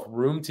yourself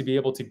room to be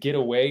able to get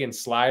away and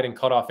slide and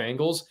cut off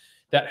angles,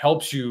 that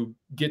helps you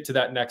get to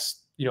that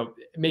next,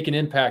 make an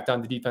impact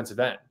on the defensive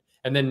end.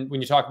 And then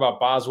when you talk about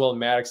Boswell and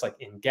Maddox, like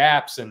in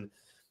gaps and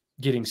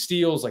getting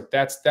steals, like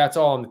that's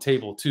all on the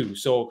table too.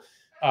 So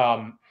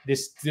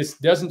this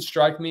doesn't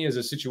strike me as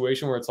a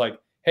situation where it's like,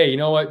 hey, you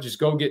know what, just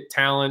go get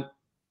talent,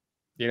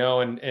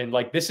 and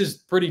like this is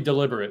pretty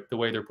deliberate the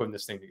way they're putting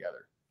this thing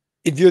together.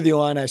 If you're the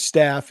Illini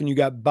staff and you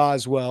got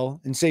Boswell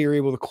and say you're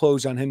able to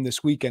close on him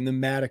this weekend, then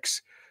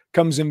Maddox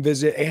comes and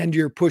visit and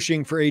you're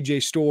pushing for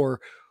AJ Storr,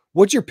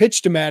 what's your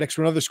pitch to Maddox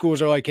when other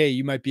schools are like, hey,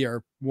 you might be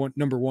our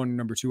number one,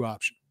 number two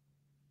option?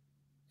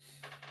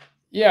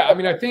 Yeah, I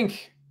mean, I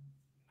think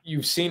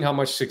you've seen how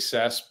much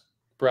success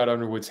Brad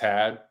Underwood's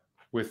had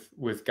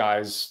with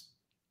guys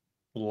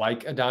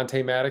like a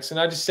Dante Maddox, and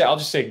I'll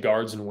just say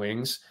guards and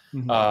wings.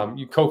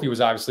 Kofi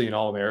was obviously an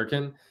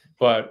All-American,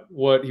 but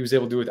what he was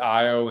able to do with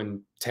Io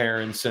and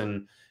Terrence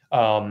and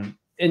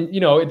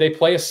they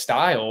play a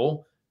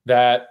style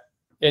that,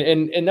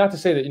 and not to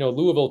say that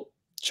Louisville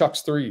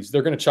chucks threes.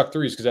 They're going to chuck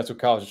threes because that's what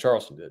College of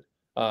Charleston did.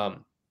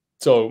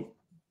 So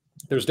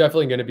there's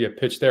definitely going to be a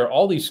pitch there.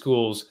 All these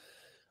schools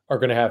are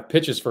going to have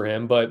pitches for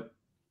him, but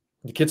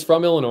the kid's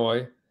from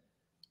Illinois,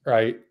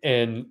 right?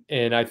 And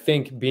I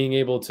think being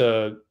able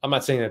to, I'm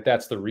not saying that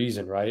that's the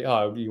reason, right?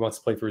 He wants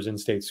to play for his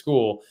in-state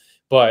school,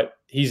 but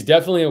he's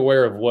definitely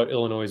aware of what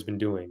Illinois has been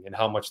doing and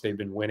how much they've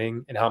been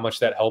winning and how much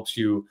that helps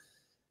you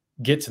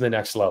get to the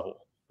next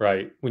level,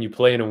 right? When you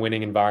play in a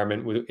winning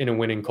environment, in a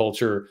winning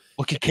culture,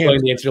 look at play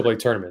in the NCAA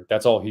tournament,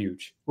 that's all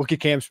huge. Look at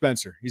Cam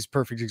Spencer. He's a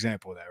perfect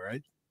example of that,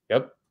 right?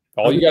 Yep.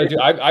 All you got to do,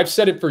 I've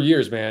said it for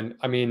years, man.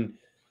 I mean,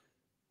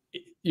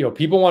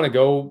 people want to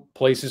go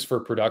places for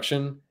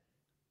production.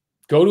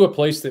 Go to a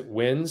place that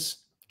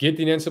wins, get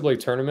the NCAA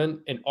tournament,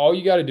 and all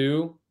you got to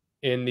do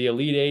in the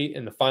Elite Eight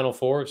and the Final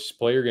Four is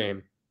play your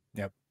game.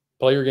 Yep.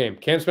 Play your game.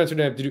 Cam Spencer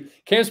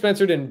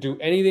didn't do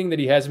anything that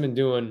he hasn't been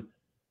doing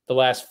the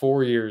last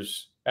 4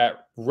 years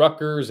at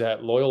Rutgers,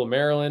 at Loyola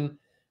Maryland.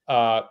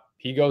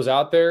 He goes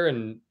out there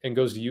and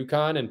goes to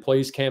UConn and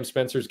plays Cam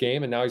Spencer's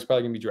game, and now he's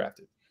probably going to be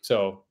drafted.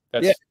 So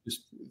that's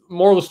just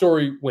moral of the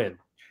story, win.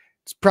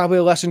 It's probably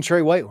a lesson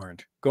Tre White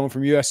learned. Going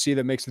from USC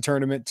that makes the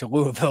tournament to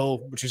Louisville,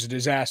 which is a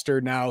disaster.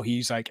 Now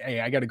he's like,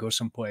 hey, I got to go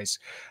someplace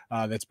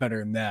that's better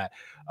than that.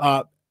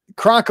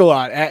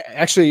 Croncolot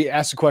actually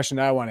asked a question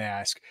that I want to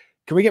ask.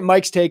 Can we get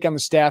Mike's take on the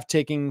staff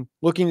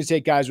looking to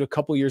take guys with a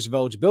couple years of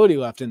eligibility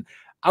left? And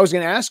I was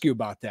going to ask you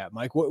about that,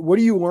 Mike. What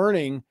are you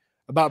learning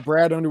about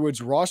Brad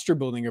Underwood's roster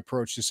building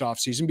approach this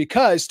offseason?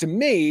 Because to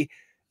me,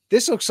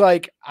 this looks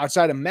like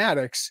outside of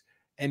Maddox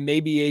and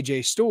maybe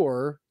AJ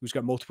Storr, who's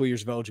got multiple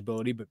years of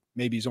eligibility, but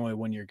maybe he's only a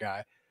one-year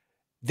guy,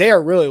 they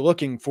are really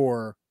looking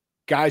for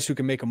guys who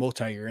can make a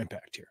multi-year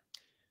impact here.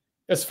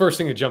 That's the first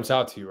thing that jumps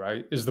out to you,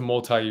 right, is the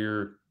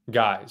multi-year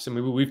guys. I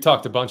mean, we've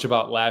talked a bunch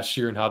about last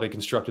year and how they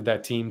constructed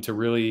that team to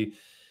really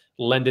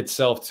lend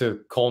itself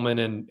to Coleman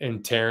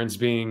and Terrence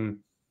being,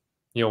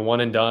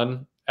 one and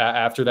done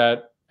after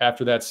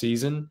that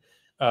season.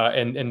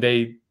 And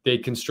they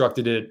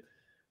constructed it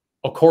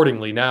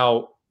accordingly.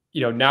 Now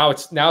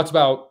it's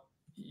about,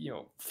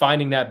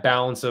 finding that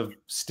balance of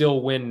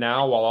still win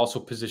now while also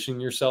positioning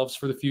yourselves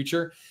for the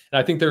future. And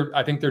I think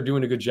they're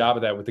doing a good job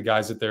of that with the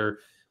guys that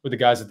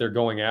they're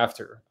going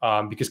after,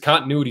 because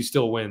continuity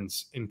still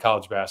wins in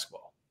college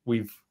basketball.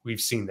 We've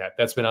seen that.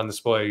 That's been on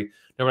display.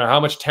 No matter how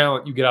much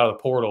talent you get out of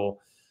the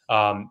portal,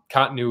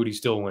 continuity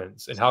still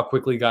wins, and how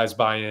quickly guys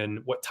buy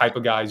in, what type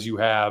of guys you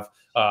have.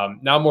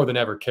 Now more than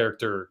ever,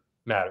 character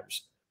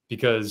matters,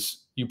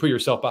 because you put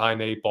yourself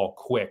behind the eight ball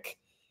quick.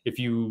 If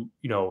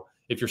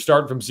if you're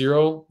starting from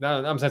zero,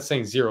 I'm not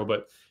saying zero,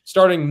 but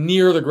starting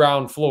near the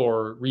ground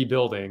floor,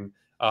 rebuilding,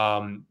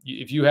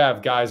 if you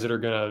have guys that are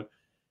going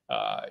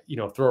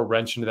to, throw a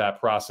wrench into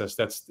that process,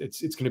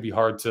 it's going to be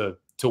hard to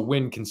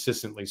win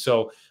consistently.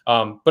 So,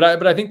 but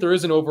I think there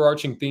is an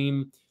overarching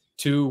theme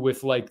too,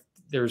 with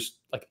there's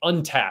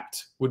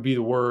untapped would be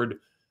the word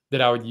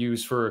that I would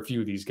use for a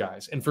few of these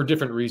guys, and for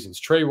different reasons.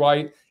 Tre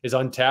White is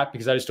untapped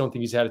because I just don't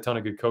think he's had a ton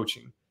of good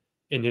coaching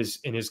in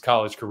his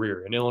college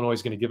career, and Illinois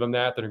is going to give him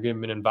that. They're going to give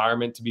him an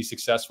environment to be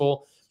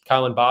successful.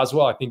 Kylan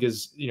Boswell, I think,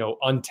 is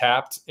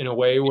untapped in a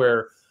way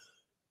where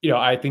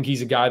I think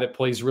he's a guy that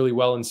plays really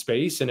well in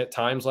space. And at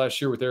times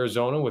last year with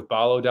Arizona, with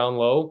Ballo down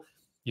low,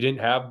 you didn't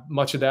have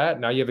much of that.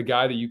 Now you have a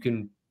guy that you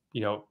can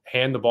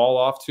hand the ball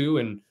off to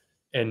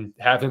and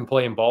have him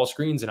playing ball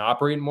screens and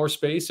operate in more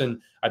space.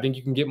 And I think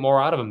you can get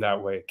more out of him that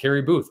way.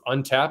 Carey Booth,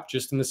 untapped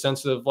just in the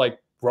sense of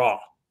raw,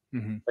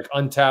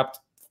 untapped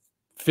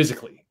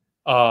physically.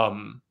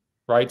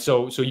 Right.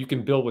 So you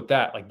can build with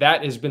that.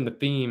 That has been the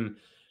theme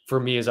for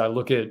me as I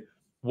look at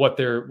what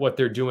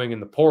they're doing in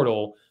the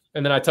portal.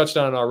 And then I touched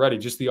on it already,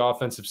 just the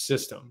offensive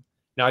system.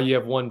 Now you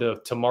have one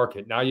to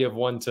market. Now you have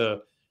one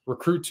to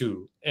recruit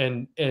to.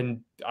 And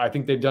I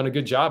think they've done a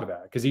good job of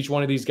that, because each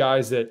one of these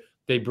guys that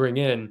they bring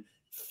in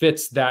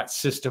fits that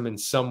system in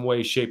some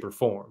way, shape, or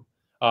form.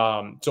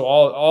 So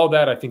all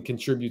that I think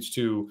contributes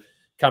to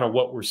kind of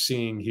what we're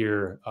seeing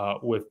here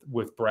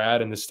with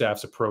Brad and the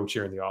staff's approach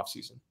here in the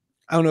offseason.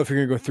 I don't know if you're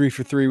going to go 3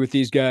 for 3 with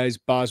these guys,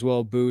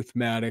 Boswell, Booth,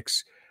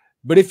 Maddox,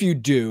 but if you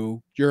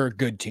do, you're a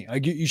good team.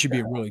 You should be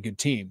a really good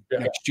team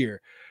next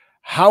year.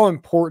 How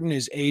important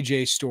is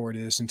AJ Storr to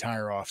this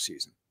entire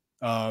offseason?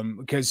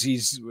 Because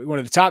he's one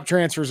of the top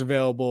transfers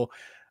available.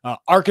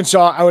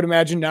 Arkansas, I would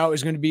imagine now,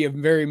 is going to be a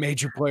very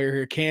major player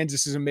here.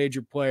 Kansas is a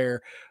major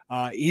player.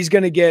 He's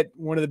going to get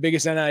one of the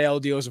biggest NIL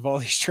deals of all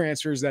these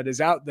transfers that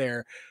is out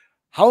there.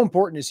 How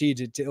important is he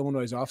to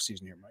Illinois'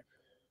 offseason here,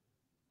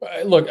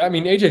 Mike? Look, I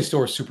mean, AJ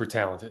Storr is super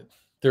talented.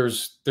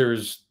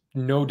 There's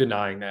no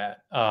denying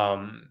that.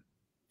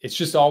 It's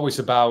just always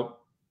about,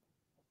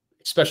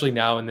 especially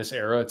now in this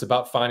era, it's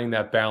about finding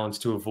that balance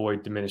to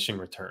avoid diminishing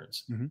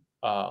returns.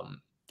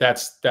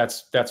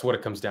 That's what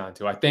it comes down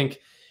to. I think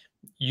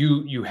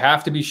you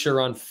have to be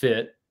sure on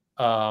fit.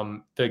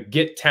 The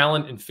get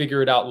talent and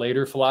figure it out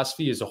later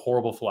philosophy is a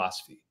horrible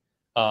philosophy.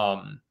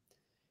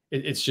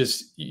 It's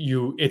just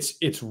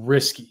it's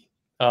risky,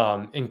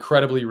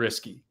 incredibly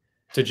risky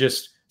to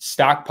just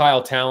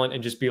stockpile talent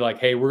and just be like,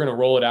 hey, we're going to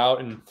roll it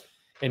out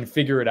and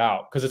figure it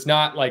out. Cause it's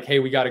not like, hey,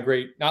 we got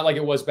not like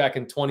it was back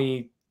in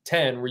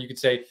 2010 where you could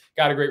say,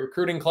 got a great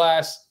recruiting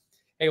class.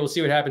 Hey, we'll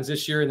see what happens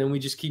this year. And then we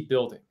just keep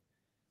building.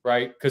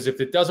 Right. Cause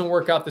if it doesn't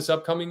work out this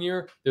upcoming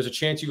year, there's a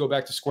chance you go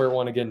back to square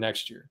one again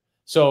next year.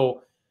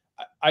 So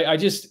I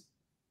just,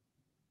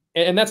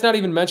 and that's not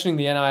even mentioning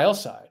the NIL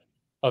side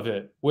of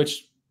it,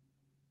 which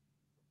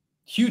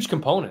huge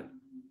component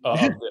of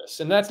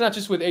this. And that's not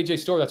just with AJ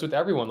Storr, that's with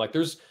everyone. Like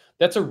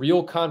that's a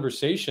real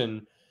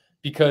conversation,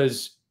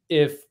 because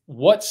if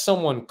what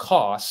someone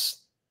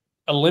costs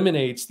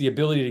eliminates the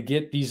ability to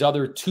get these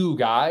other two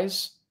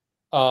guys,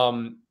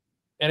 and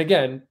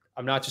again,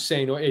 I'm not just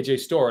saying AJ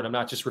Storr, and I'm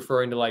not just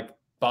referring to like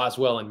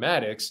Boswell and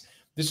Maddox.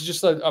 This is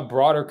just a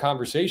broader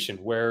conversation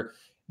where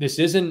this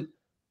isn't,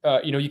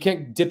 you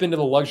can't dip into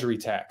the luxury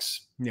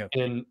tax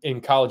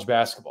in college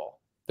basketball.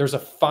 There's a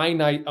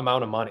finite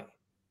amount of money.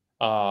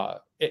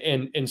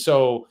 And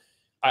so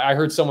I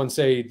heard someone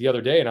say the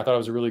other day, and I thought it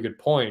was a really good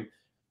point.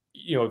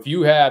 If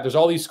there's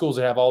all these schools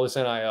that have all this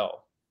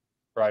NIL,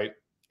 right?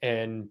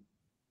 And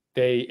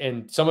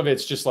some of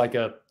it's just like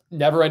a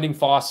never ending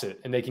faucet,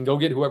 and they can go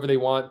get whoever they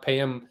want, pay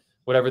them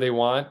whatever they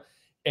want.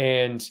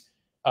 And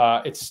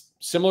it's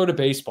similar to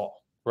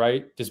baseball,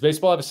 right? Does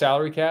baseball have a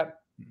salary cap?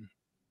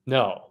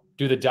 No.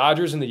 Do the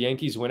Dodgers and the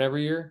Yankees win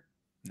every year?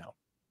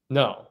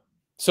 No.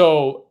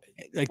 So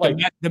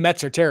the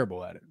Mets are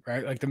terrible at it,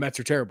 right? Like the Mets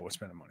are terrible at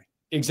spending money.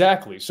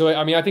 Exactly. So,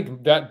 I mean, I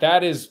think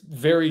that is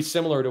very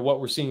similar to what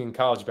we're seeing in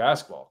college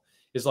basketball,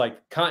 is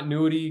like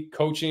continuity,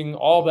 coaching,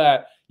 all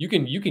that. You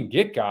can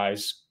get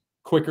guys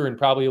quicker and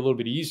probably a little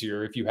bit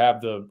easier if you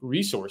have the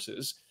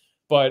resources,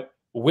 but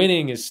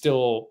winning is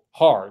still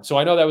hard. So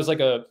I know that was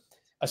like a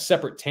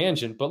separate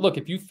tangent, but look,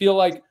 if you feel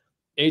like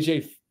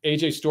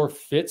AJ Storr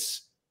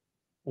fits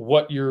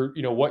what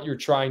you're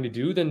trying to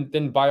do,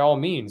 then by all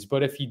means.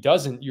 But if he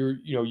doesn't, you're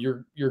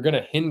going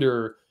to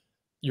hinder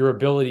your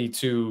ability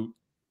to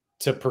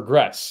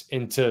progress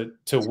and to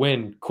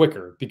win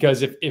quicker,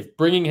 because if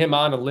bringing him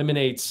on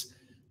eliminates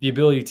the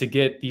ability to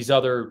get these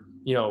other,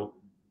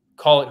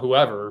 call it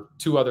whoever,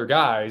 two other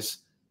guys,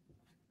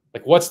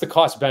 like what's the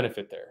cost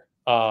benefit there?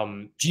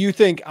 Do you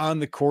think on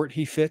the court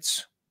he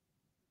fits?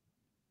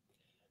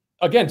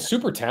 Again,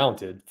 super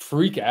talented,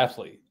 freak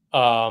athlete.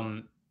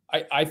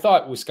 I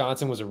thought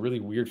Wisconsin was a really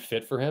weird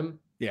fit for him.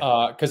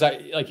 Yeah. Cause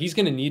he's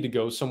going to need to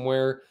go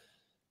somewhere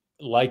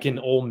like an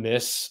Ole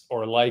Miss,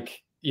 or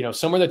like,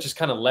 somewhere that just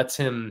kind of lets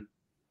him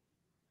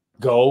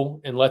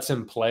go and lets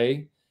him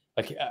play.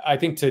 Like, I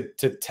think to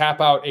tap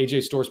out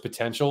AJ Storr's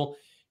potential,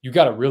 you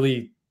got to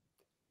really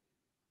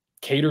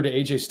cater to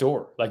AJ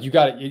Storr. Like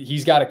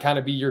he's got to kind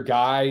of be your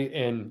guy,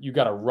 and you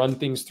got to run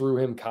things through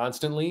him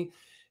constantly.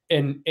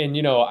 And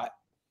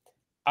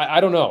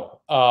I don't know.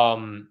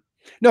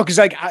 No, because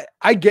like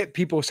I get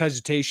people's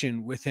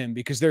hesitation with him,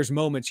 because there's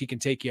moments he can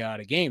take you out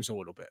of games a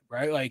little bit,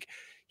 right? Like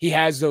he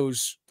has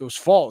those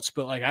faults,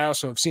 but like I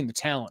also have seen the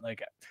talent.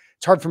 Like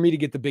it's hard for me to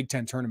get the Big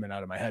Ten tournament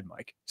out of my head,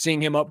 Mike.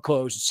 Seeing him up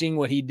close, seeing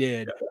what he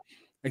did.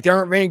 Like there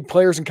aren't many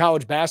players in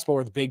college basketball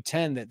or the Big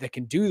Ten that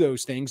can do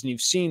those things. And you've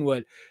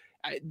seen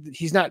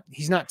he's not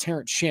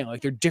Terrence Shannon.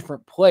 Like they're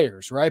different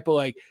players, right? But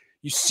like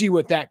you see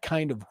what that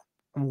kind of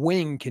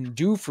wing can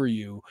do for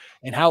you,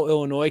 and how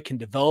Illinois can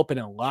develop and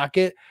unlock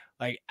it.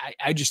 Like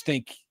I just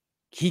think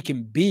he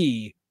can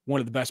be one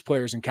of the best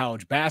players in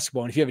college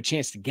basketball. And if you have a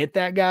chance to get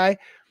that guy,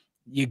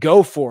 you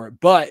go for it.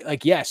 But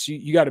like, yes,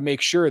 you got to make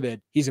sure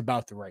that he's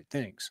about the right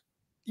things.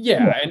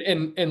 Yeah.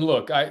 And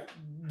look,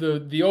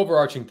 the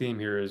overarching theme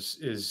here is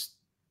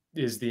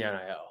the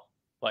NIL.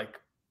 Like,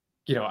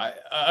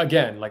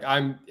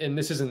 and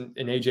this isn't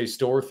an AJ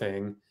Storr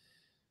thing.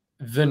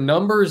 The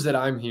numbers that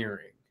I'm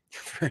hearing,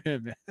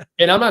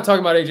 and I'm not talking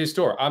about AJ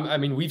Storr. I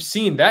mean, we've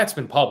seen that's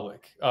been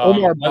public.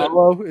 Omar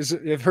Barlow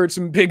I've heard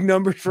some big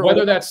numbers for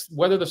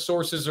whether the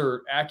sources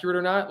are accurate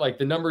or not. Like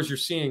the numbers you're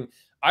seeing,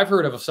 I've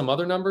heard of some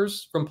other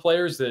numbers from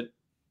players that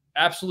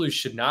absolutely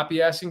should not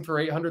be asking for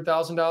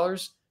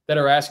 $800,000 that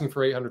are asking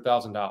for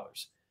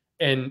 $800,000.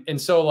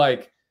 And so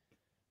like,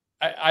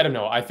 I don't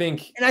know. I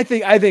think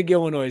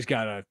Illinois has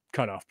got a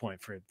cutoff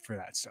point for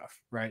that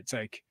stuff, right? It's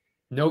like,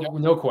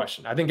 no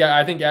question. I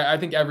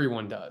think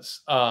everyone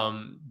does.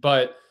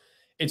 But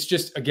it's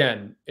just,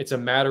 again, it's a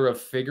matter of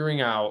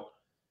figuring out,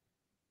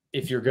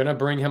 if you're going to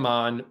bring him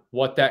on,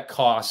 what that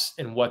costs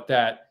and what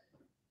that,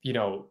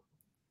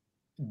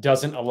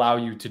 doesn't allow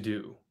you to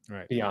do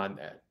beyond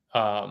that.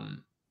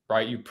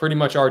 Right. You pretty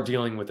much are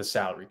dealing with a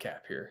salary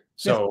cap here.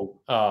 So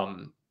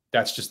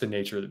that's just the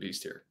nature of the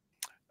beast here.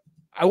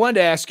 I wanted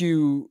to ask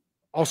you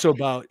Also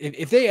about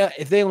if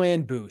they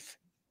land Booth,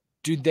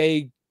 do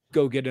they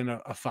go get in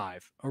a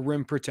 5, a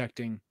rim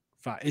protecting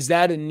 5? Is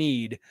that a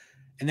need?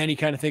 And then you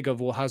kind of think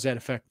of, well, how's that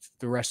affect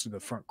the rest of the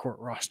front court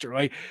roster?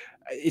 Like,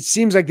 it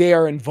seems like they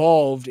are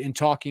involved in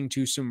talking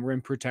to some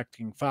rim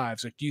protecting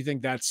 5s. Like, do you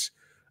think that's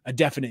a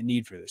definite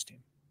need for this team?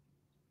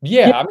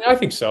 Yeah, I mean, I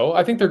think so.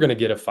 I think they're going to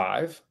get a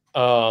 5.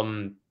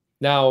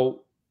 Now,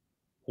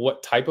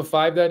 what type of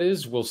 5 that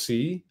is, we'll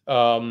see.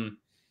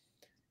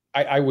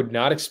 I would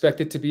not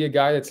expect it to be a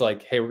guy that's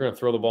like, hey, we're going to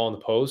throw the ball in the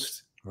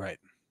post, right,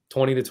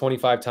 20 to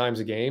 25 times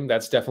a game.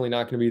 That's definitely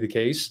not going to be the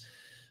case.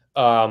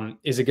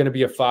 Is it going to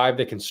be a 5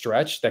 that can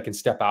stretch, that can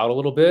step out a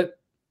little bit?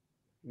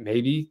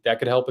 Maybe that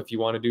could help if you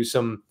want to do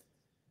some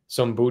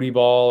booty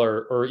ball,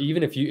 or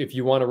even if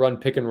you want to run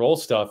pick and roll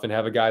stuff and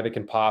have a guy that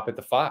can pop at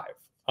the 5.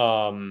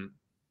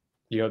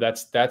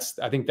 That's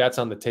I think that's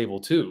on the table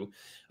too.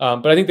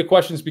 But I think the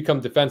questions become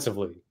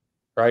defensively,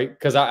 right?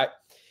 Because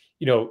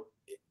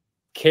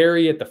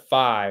Carey at the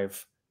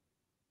 5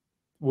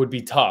 would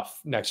be tough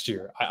next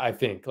year. I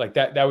think like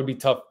that would be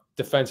tough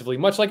defensively,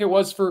 much like it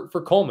was for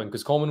Coleman,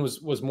 because Coleman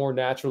was more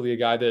naturally a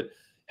guy that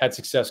had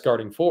success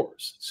guarding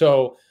 4s.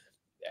 So,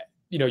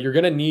 you're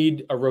going to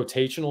need a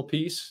rotational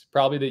piece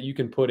probably that you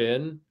can put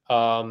in.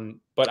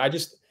 But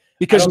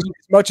because as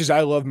much as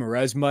I love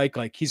Merez, Mike,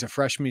 like he's a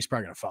freshman, he's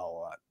probably going to foul a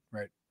lot,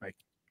 right? Like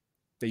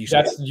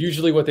that's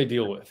usually what they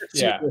deal with.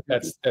 Yeah,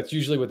 that's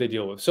usually what they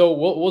deal with. So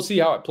we'll see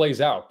how it plays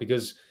out,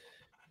 because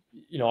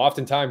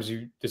oftentimes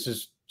this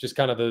is just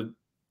kind of the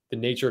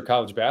nature of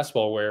college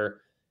basketball,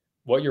 where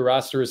what your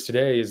roster is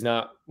today is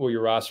not what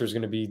your roster is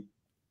going to be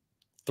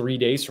 3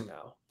 days from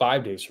now,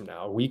 5 days from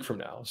now, a week from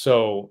now.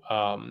 So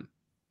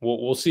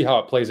we'll see how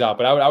it plays out.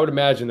 But I would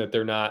imagine that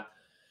they're not,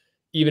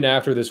 even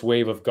after this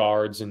wave of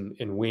guards and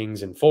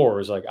wings and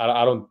 4s, like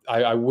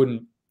I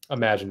wouldn't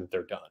imagine that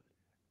they're done.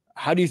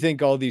 How do you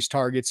think all these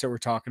targets that we're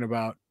talking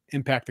about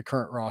impact the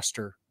current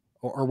roster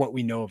or what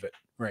we know of it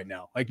right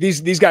now? Like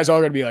these guys are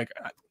going to be like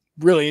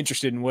really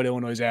interested in what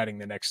Illinois is adding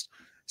the next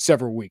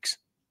several weeks.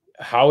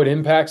 How it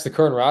impacts the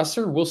current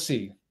roster, we'll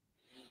see.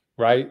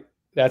 Right?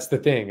 That's the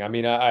thing. I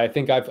mean, I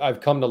think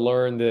I've come to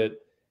learn that,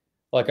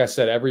 like I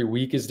said, every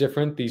week is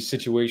different. These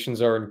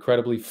situations are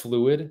incredibly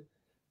fluid.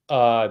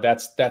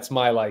 That's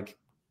my like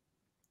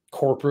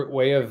corporate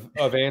way of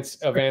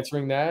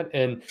answering that.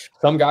 And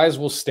some guys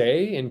will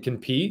stay and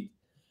compete,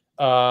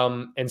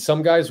 and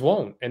some guys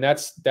won't. And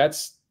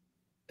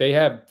they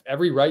have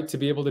every right to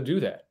be able to do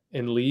that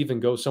and leave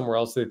and go somewhere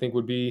else they think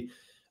would be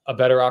a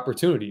better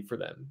opportunity for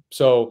them.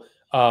 So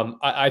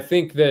I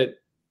think that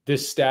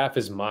this staff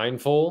is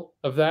mindful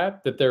of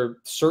that there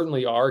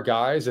certainly are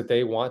guys that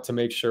they want to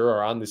make sure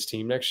are on this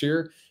team next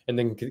year, and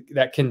then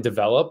that can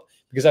develop,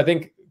 because I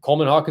think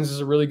Coleman Hawkins is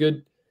a really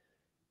good,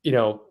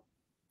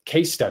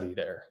 case study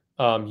there,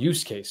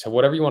 use case,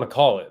 whatever you want to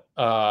call it,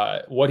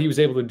 what he was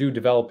able to do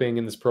developing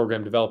in this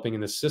program, developing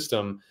in this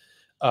system,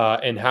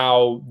 and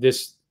how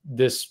this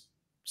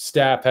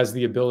staff has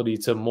the ability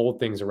to mold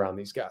things around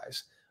these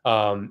guys,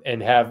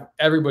 and have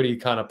everybody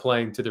kind of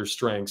playing to their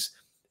strengths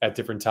at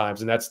different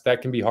times. And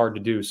that can be hard to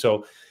do.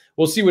 So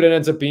we'll see what it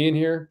ends up being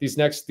here these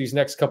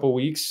next couple of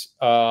weeks.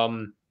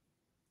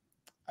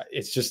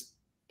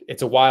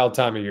 It's a wild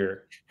time of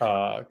year,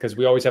 because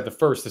we always have the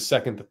first, the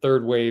second, the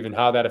third wave, and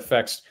how that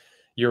affects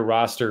your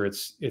roster.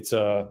 It's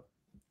a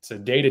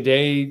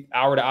day-to-day,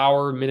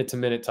 hour-to-hour,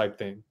 minute-to-minute type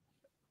thing.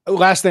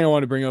 Last thing I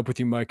want to bring up with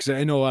you, Mike, because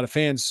I know a lot of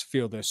fans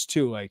feel this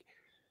too. Like,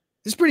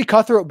 this is pretty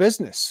cutthroat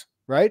business,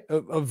 right?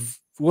 Of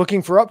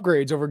looking for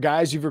upgrades over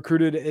guys you've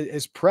recruited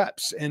as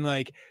preps. And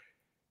like,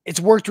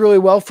 it's worked really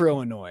well for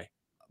Illinois,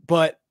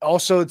 but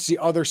also it's the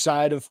other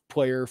side of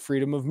player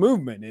freedom of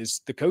movement,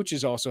 is the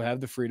coaches also have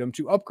the freedom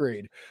to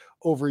upgrade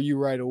over you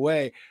right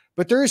away.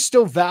 But there is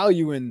still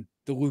value in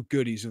the Luke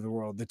Goodies of the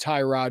world, the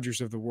Ty Rodgers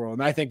of the world.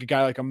 And I think a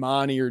guy like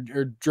Amani or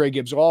Dre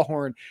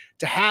Gibbs-Allhorn,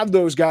 to have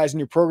those guys in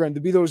your program,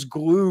 to be those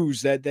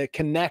glues that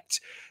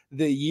connect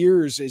the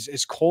years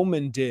as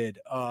Coleman did,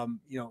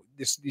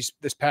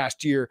 this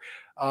past year.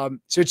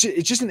 So it's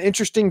just an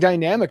interesting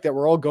dynamic that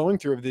we're all going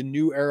through of the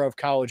new era of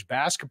college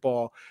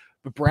basketball.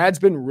 But Brad's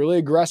been really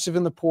aggressive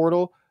in the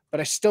portal, but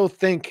I still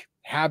think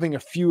having a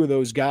few of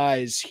those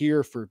guys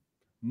here for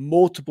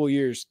multiple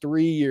years,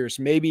 3 years,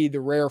 maybe the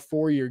rare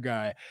 4-year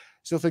guy, I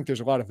still think there's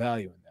a lot of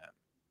value in that.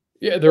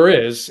 Yeah, there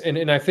is.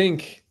 And I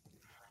think,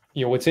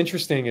 what's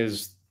interesting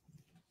is,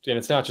 and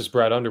it's not just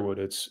Brad Underwood,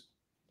 it's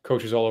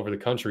coaches all over the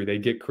country. They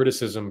get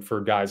criticism for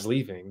guys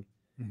leaving,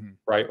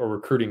 right, or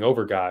recruiting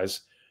over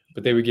guys,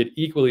 but they would get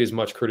equally as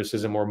much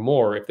criticism or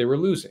more if they were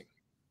losing,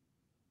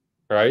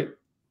 right?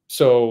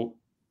 So,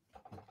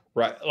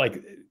 right,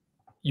 like,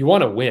 you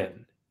want to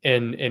win,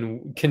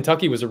 and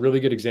Kentucky was a really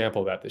good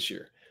example of that this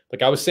year.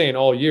 Like I was saying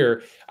all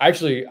year,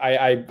 actually,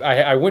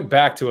 I went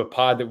back to a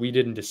pod that we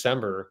did in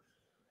December,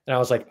 and I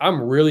was like,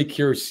 I'm really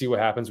curious to see what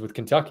happens with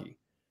Kentucky,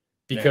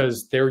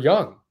 because they're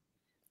young.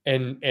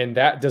 And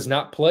that does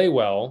not play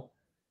well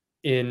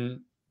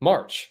in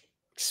March,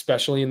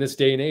 especially in this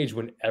day and age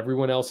when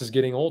everyone else is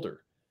getting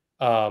older.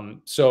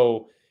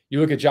 So you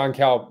look at John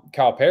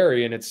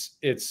Calipari, and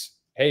it's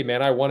hey,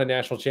 man, I won a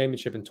national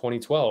championship in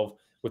 2012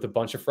 with a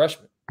bunch of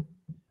freshmen. I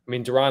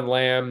mean, Duron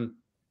Lamb,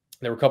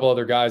 there were a couple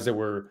other guys that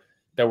were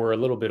a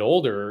little bit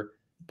older,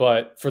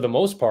 but for the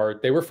most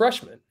part, they were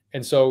freshmen.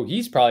 And so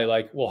he's probably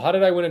like, well, how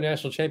did I win a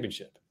national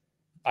championship?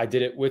 I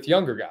did it with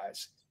younger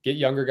guys. Get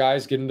younger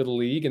guys, get into the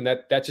league, and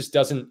that just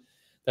doesn't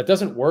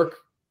work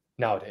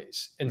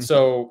nowadays. And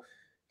so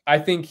I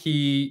think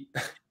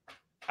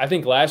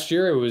last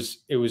year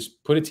it was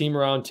put a team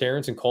around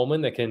Terrence and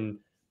Coleman that can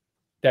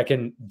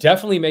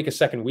definitely make a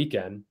second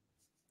weekend.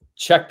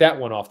 Check that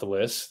one off the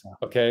list.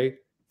 Okay.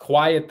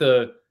 Quiet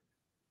the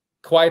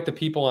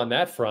people on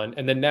that front.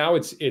 And then now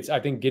it's I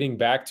think getting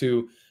back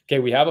to, okay,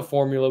 we have a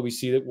formula we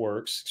see that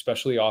works,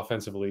 especially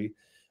offensively.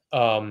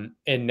 And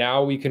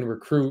now we can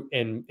recruit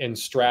and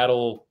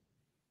straddle,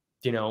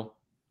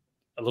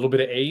 a little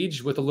bit of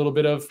age with a little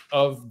bit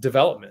of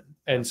development.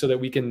 And so that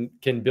we can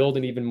build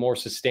an even more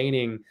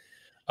sustaining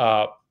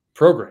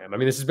program. I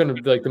mean, this has been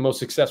like the most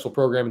successful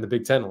program in the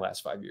Big Ten in the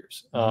last 5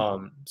 years.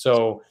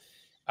 So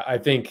I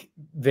think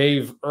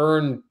they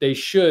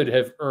should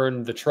have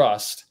earned the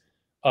trust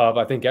of,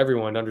 I think,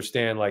 everyone to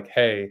understand, like,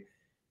 hey,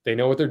 they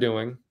know what they're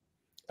doing.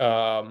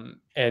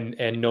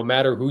 And no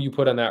matter who you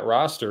put on that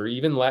roster,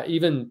 even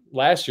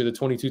last year, the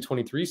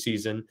 22-23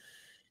 season,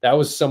 that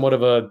was somewhat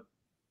of a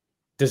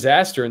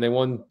disaster, and they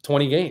won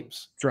 20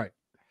 games. That's right.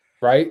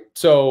 Right.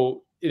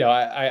 So,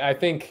 I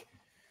think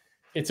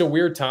it's a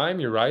weird time.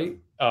 You're right.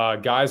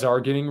 Guys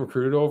are getting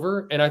recruited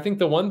over. And I think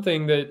the one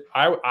thing that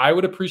I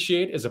would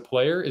appreciate as a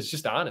player is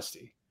just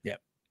honesty. Yeah.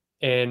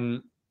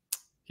 And,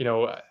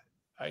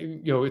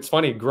 it's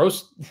funny.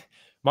 Gross,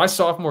 my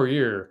sophomore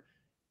year,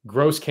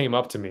 Gross came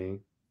up to me.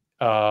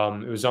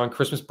 It was on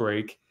Christmas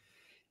break,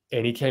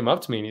 and he came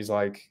up to me and he's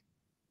like,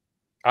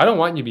 I don't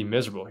want you to be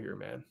miserable here,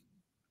 man.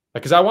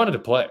 Like, cause I wanted to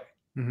play.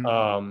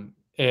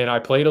 And I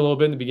played a little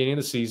bit in the beginning of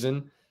the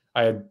season.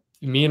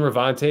 Me and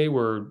Ravante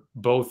were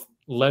both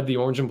led the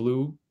orange and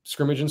blue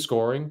scrimmage and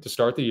scoring to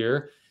start the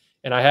year.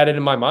 And I had it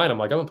in my mind. I'm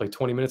like, I'm going to play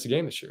 20 minutes a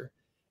game this year.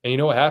 And you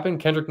know what happened?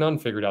 Kendrick Nunn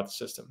figured out the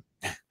system.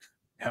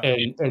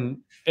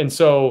 And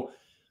so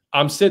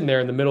I'm sitting there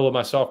in the middle of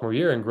my sophomore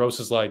year, and Gross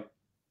is like,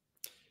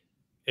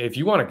 if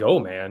you want to go,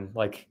 man,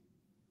 like,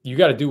 you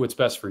got to do what's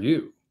best for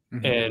you.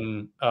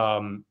 And,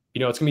 it's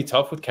going to be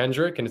tough with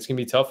Kendrick, and it's going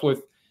to be tough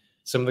with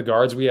some of the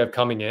guards we have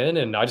coming in.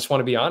 And I just want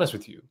to be honest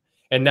with you.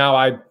 And now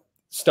I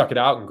stuck it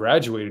out and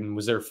graduated and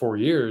was there 4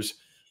 years.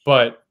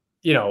 But,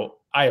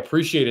 I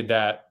appreciated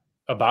that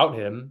about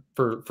him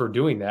for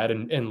doing that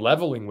and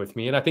leveling with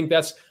me. And I think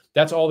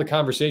that's all the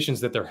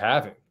conversations that they're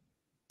having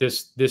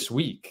this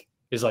week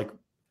is like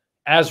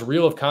as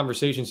real of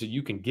conversations that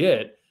you can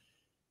get.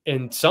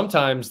 And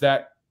sometimes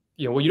that,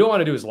 what you don't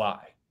want to do is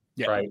lie,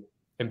 right?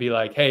 And be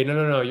like, hey,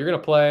 no, you're going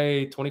to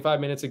play 25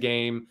 minutes a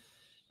game.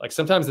 Like,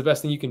 sometimes the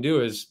best thing you can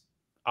do is,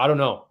 I don't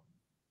know.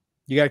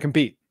 You got to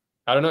compete.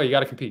 I don't know. You got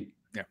to compete.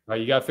 Yeah.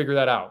 Right. You got to figure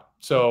that out.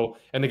 So,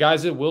 and the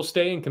guys that will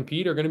stay and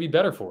compete are going to be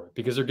better for it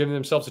because they're giving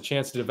themselves a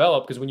chance to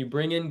develop. Because when you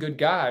bring in good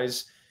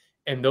guys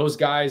and those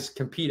guys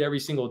compete every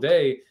single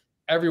day,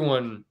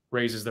 everyone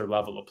raises their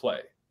level of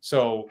play.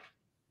 So,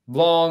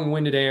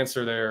 long-winded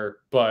answer there,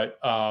 but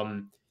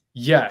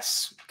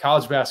yes,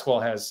 college basketball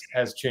has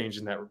changed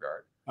in that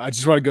regard. I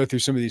just want to go through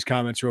some of these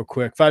comments real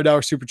quick.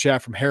 $5 super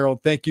chat from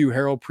Harold. Thank you,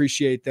 Harold.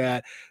 Appreciate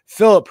that.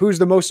 Philip, who's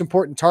the most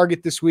important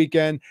target this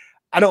weekend?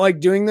 I don't like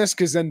doing this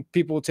because then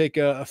people will take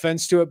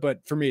offense to it, but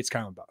for me, it's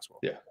Kylan Boswell.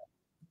 Yeah,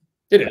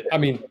 it is. I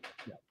mean,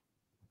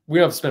 we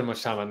don't have to spend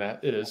much time on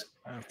that. It is.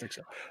 I don't think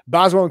so.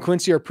 Boswell and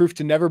Quincy are proof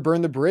to never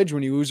burn the bridge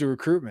when you lose a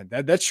recruitment.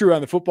 That's true on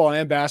the football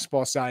and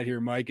basketball side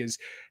here, Mike, is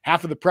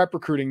half of the prep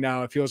recruiting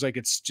now. It feels like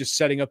it's just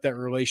setting up that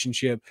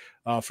relationship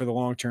for the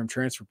long-term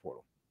transfer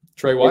portal.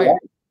 Tre White.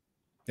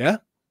 Yeah.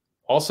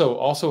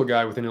 Also a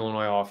guy with an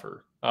Illinois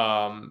offer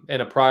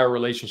and a prior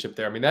relationship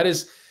there. I mean, that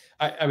is,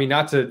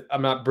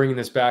 I'm not bringing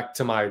this back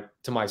to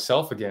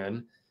myself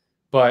again,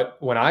 but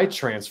when I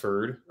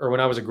transferred or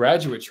when I was a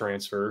graduate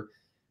transfer,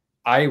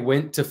 I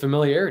went to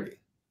familiarity.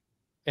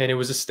 And it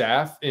was a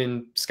staff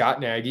in Scott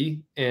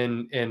Nagy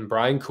and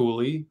Brian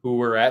Cooley, who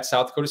were at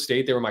South Dakota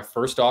State. They were my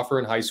first offer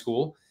in high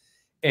school.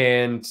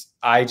 And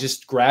I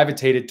just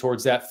gravitated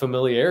towards that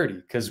familiarity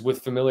because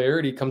with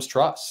familiarity comes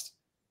trust.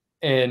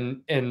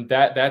 And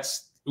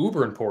that's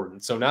uber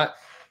important. So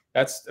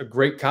that's a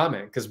great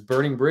comment because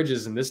burning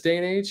bridges in this day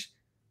and age,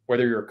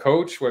 whether you're a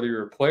coach, whether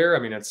you're a player, I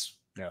mean, it's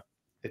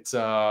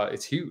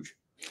huge.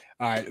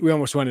 All right, we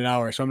almost went an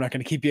hour, so I'm not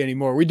going to keep you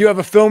anymore. We do have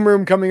a film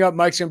room coming up.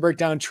 Mike's going to break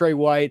down Tre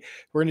White.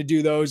 We're going to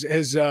do those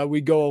as we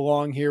go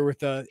along here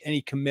with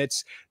any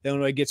commits that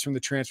Illinois gets from the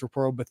transfer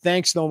portal. But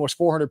thanks to almost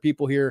 400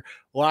 people here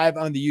live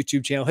on the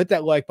YouTube channel. Hit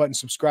that like button,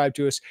 subscribe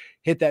to us,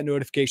 hit that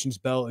notifications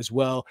bell as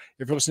well.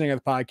 If you're listening on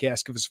the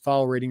podcast, give us a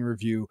follow, rating,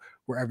 review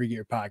wherever you get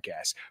your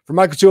podcasts. For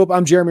Mike LaTulip,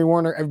 I'm Jeremy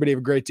Warner. Everybody have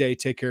a great day.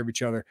 Take care of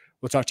each other.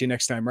 We'll talk to you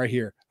next time right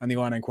here on the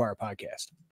Illini Inquirer Podcast.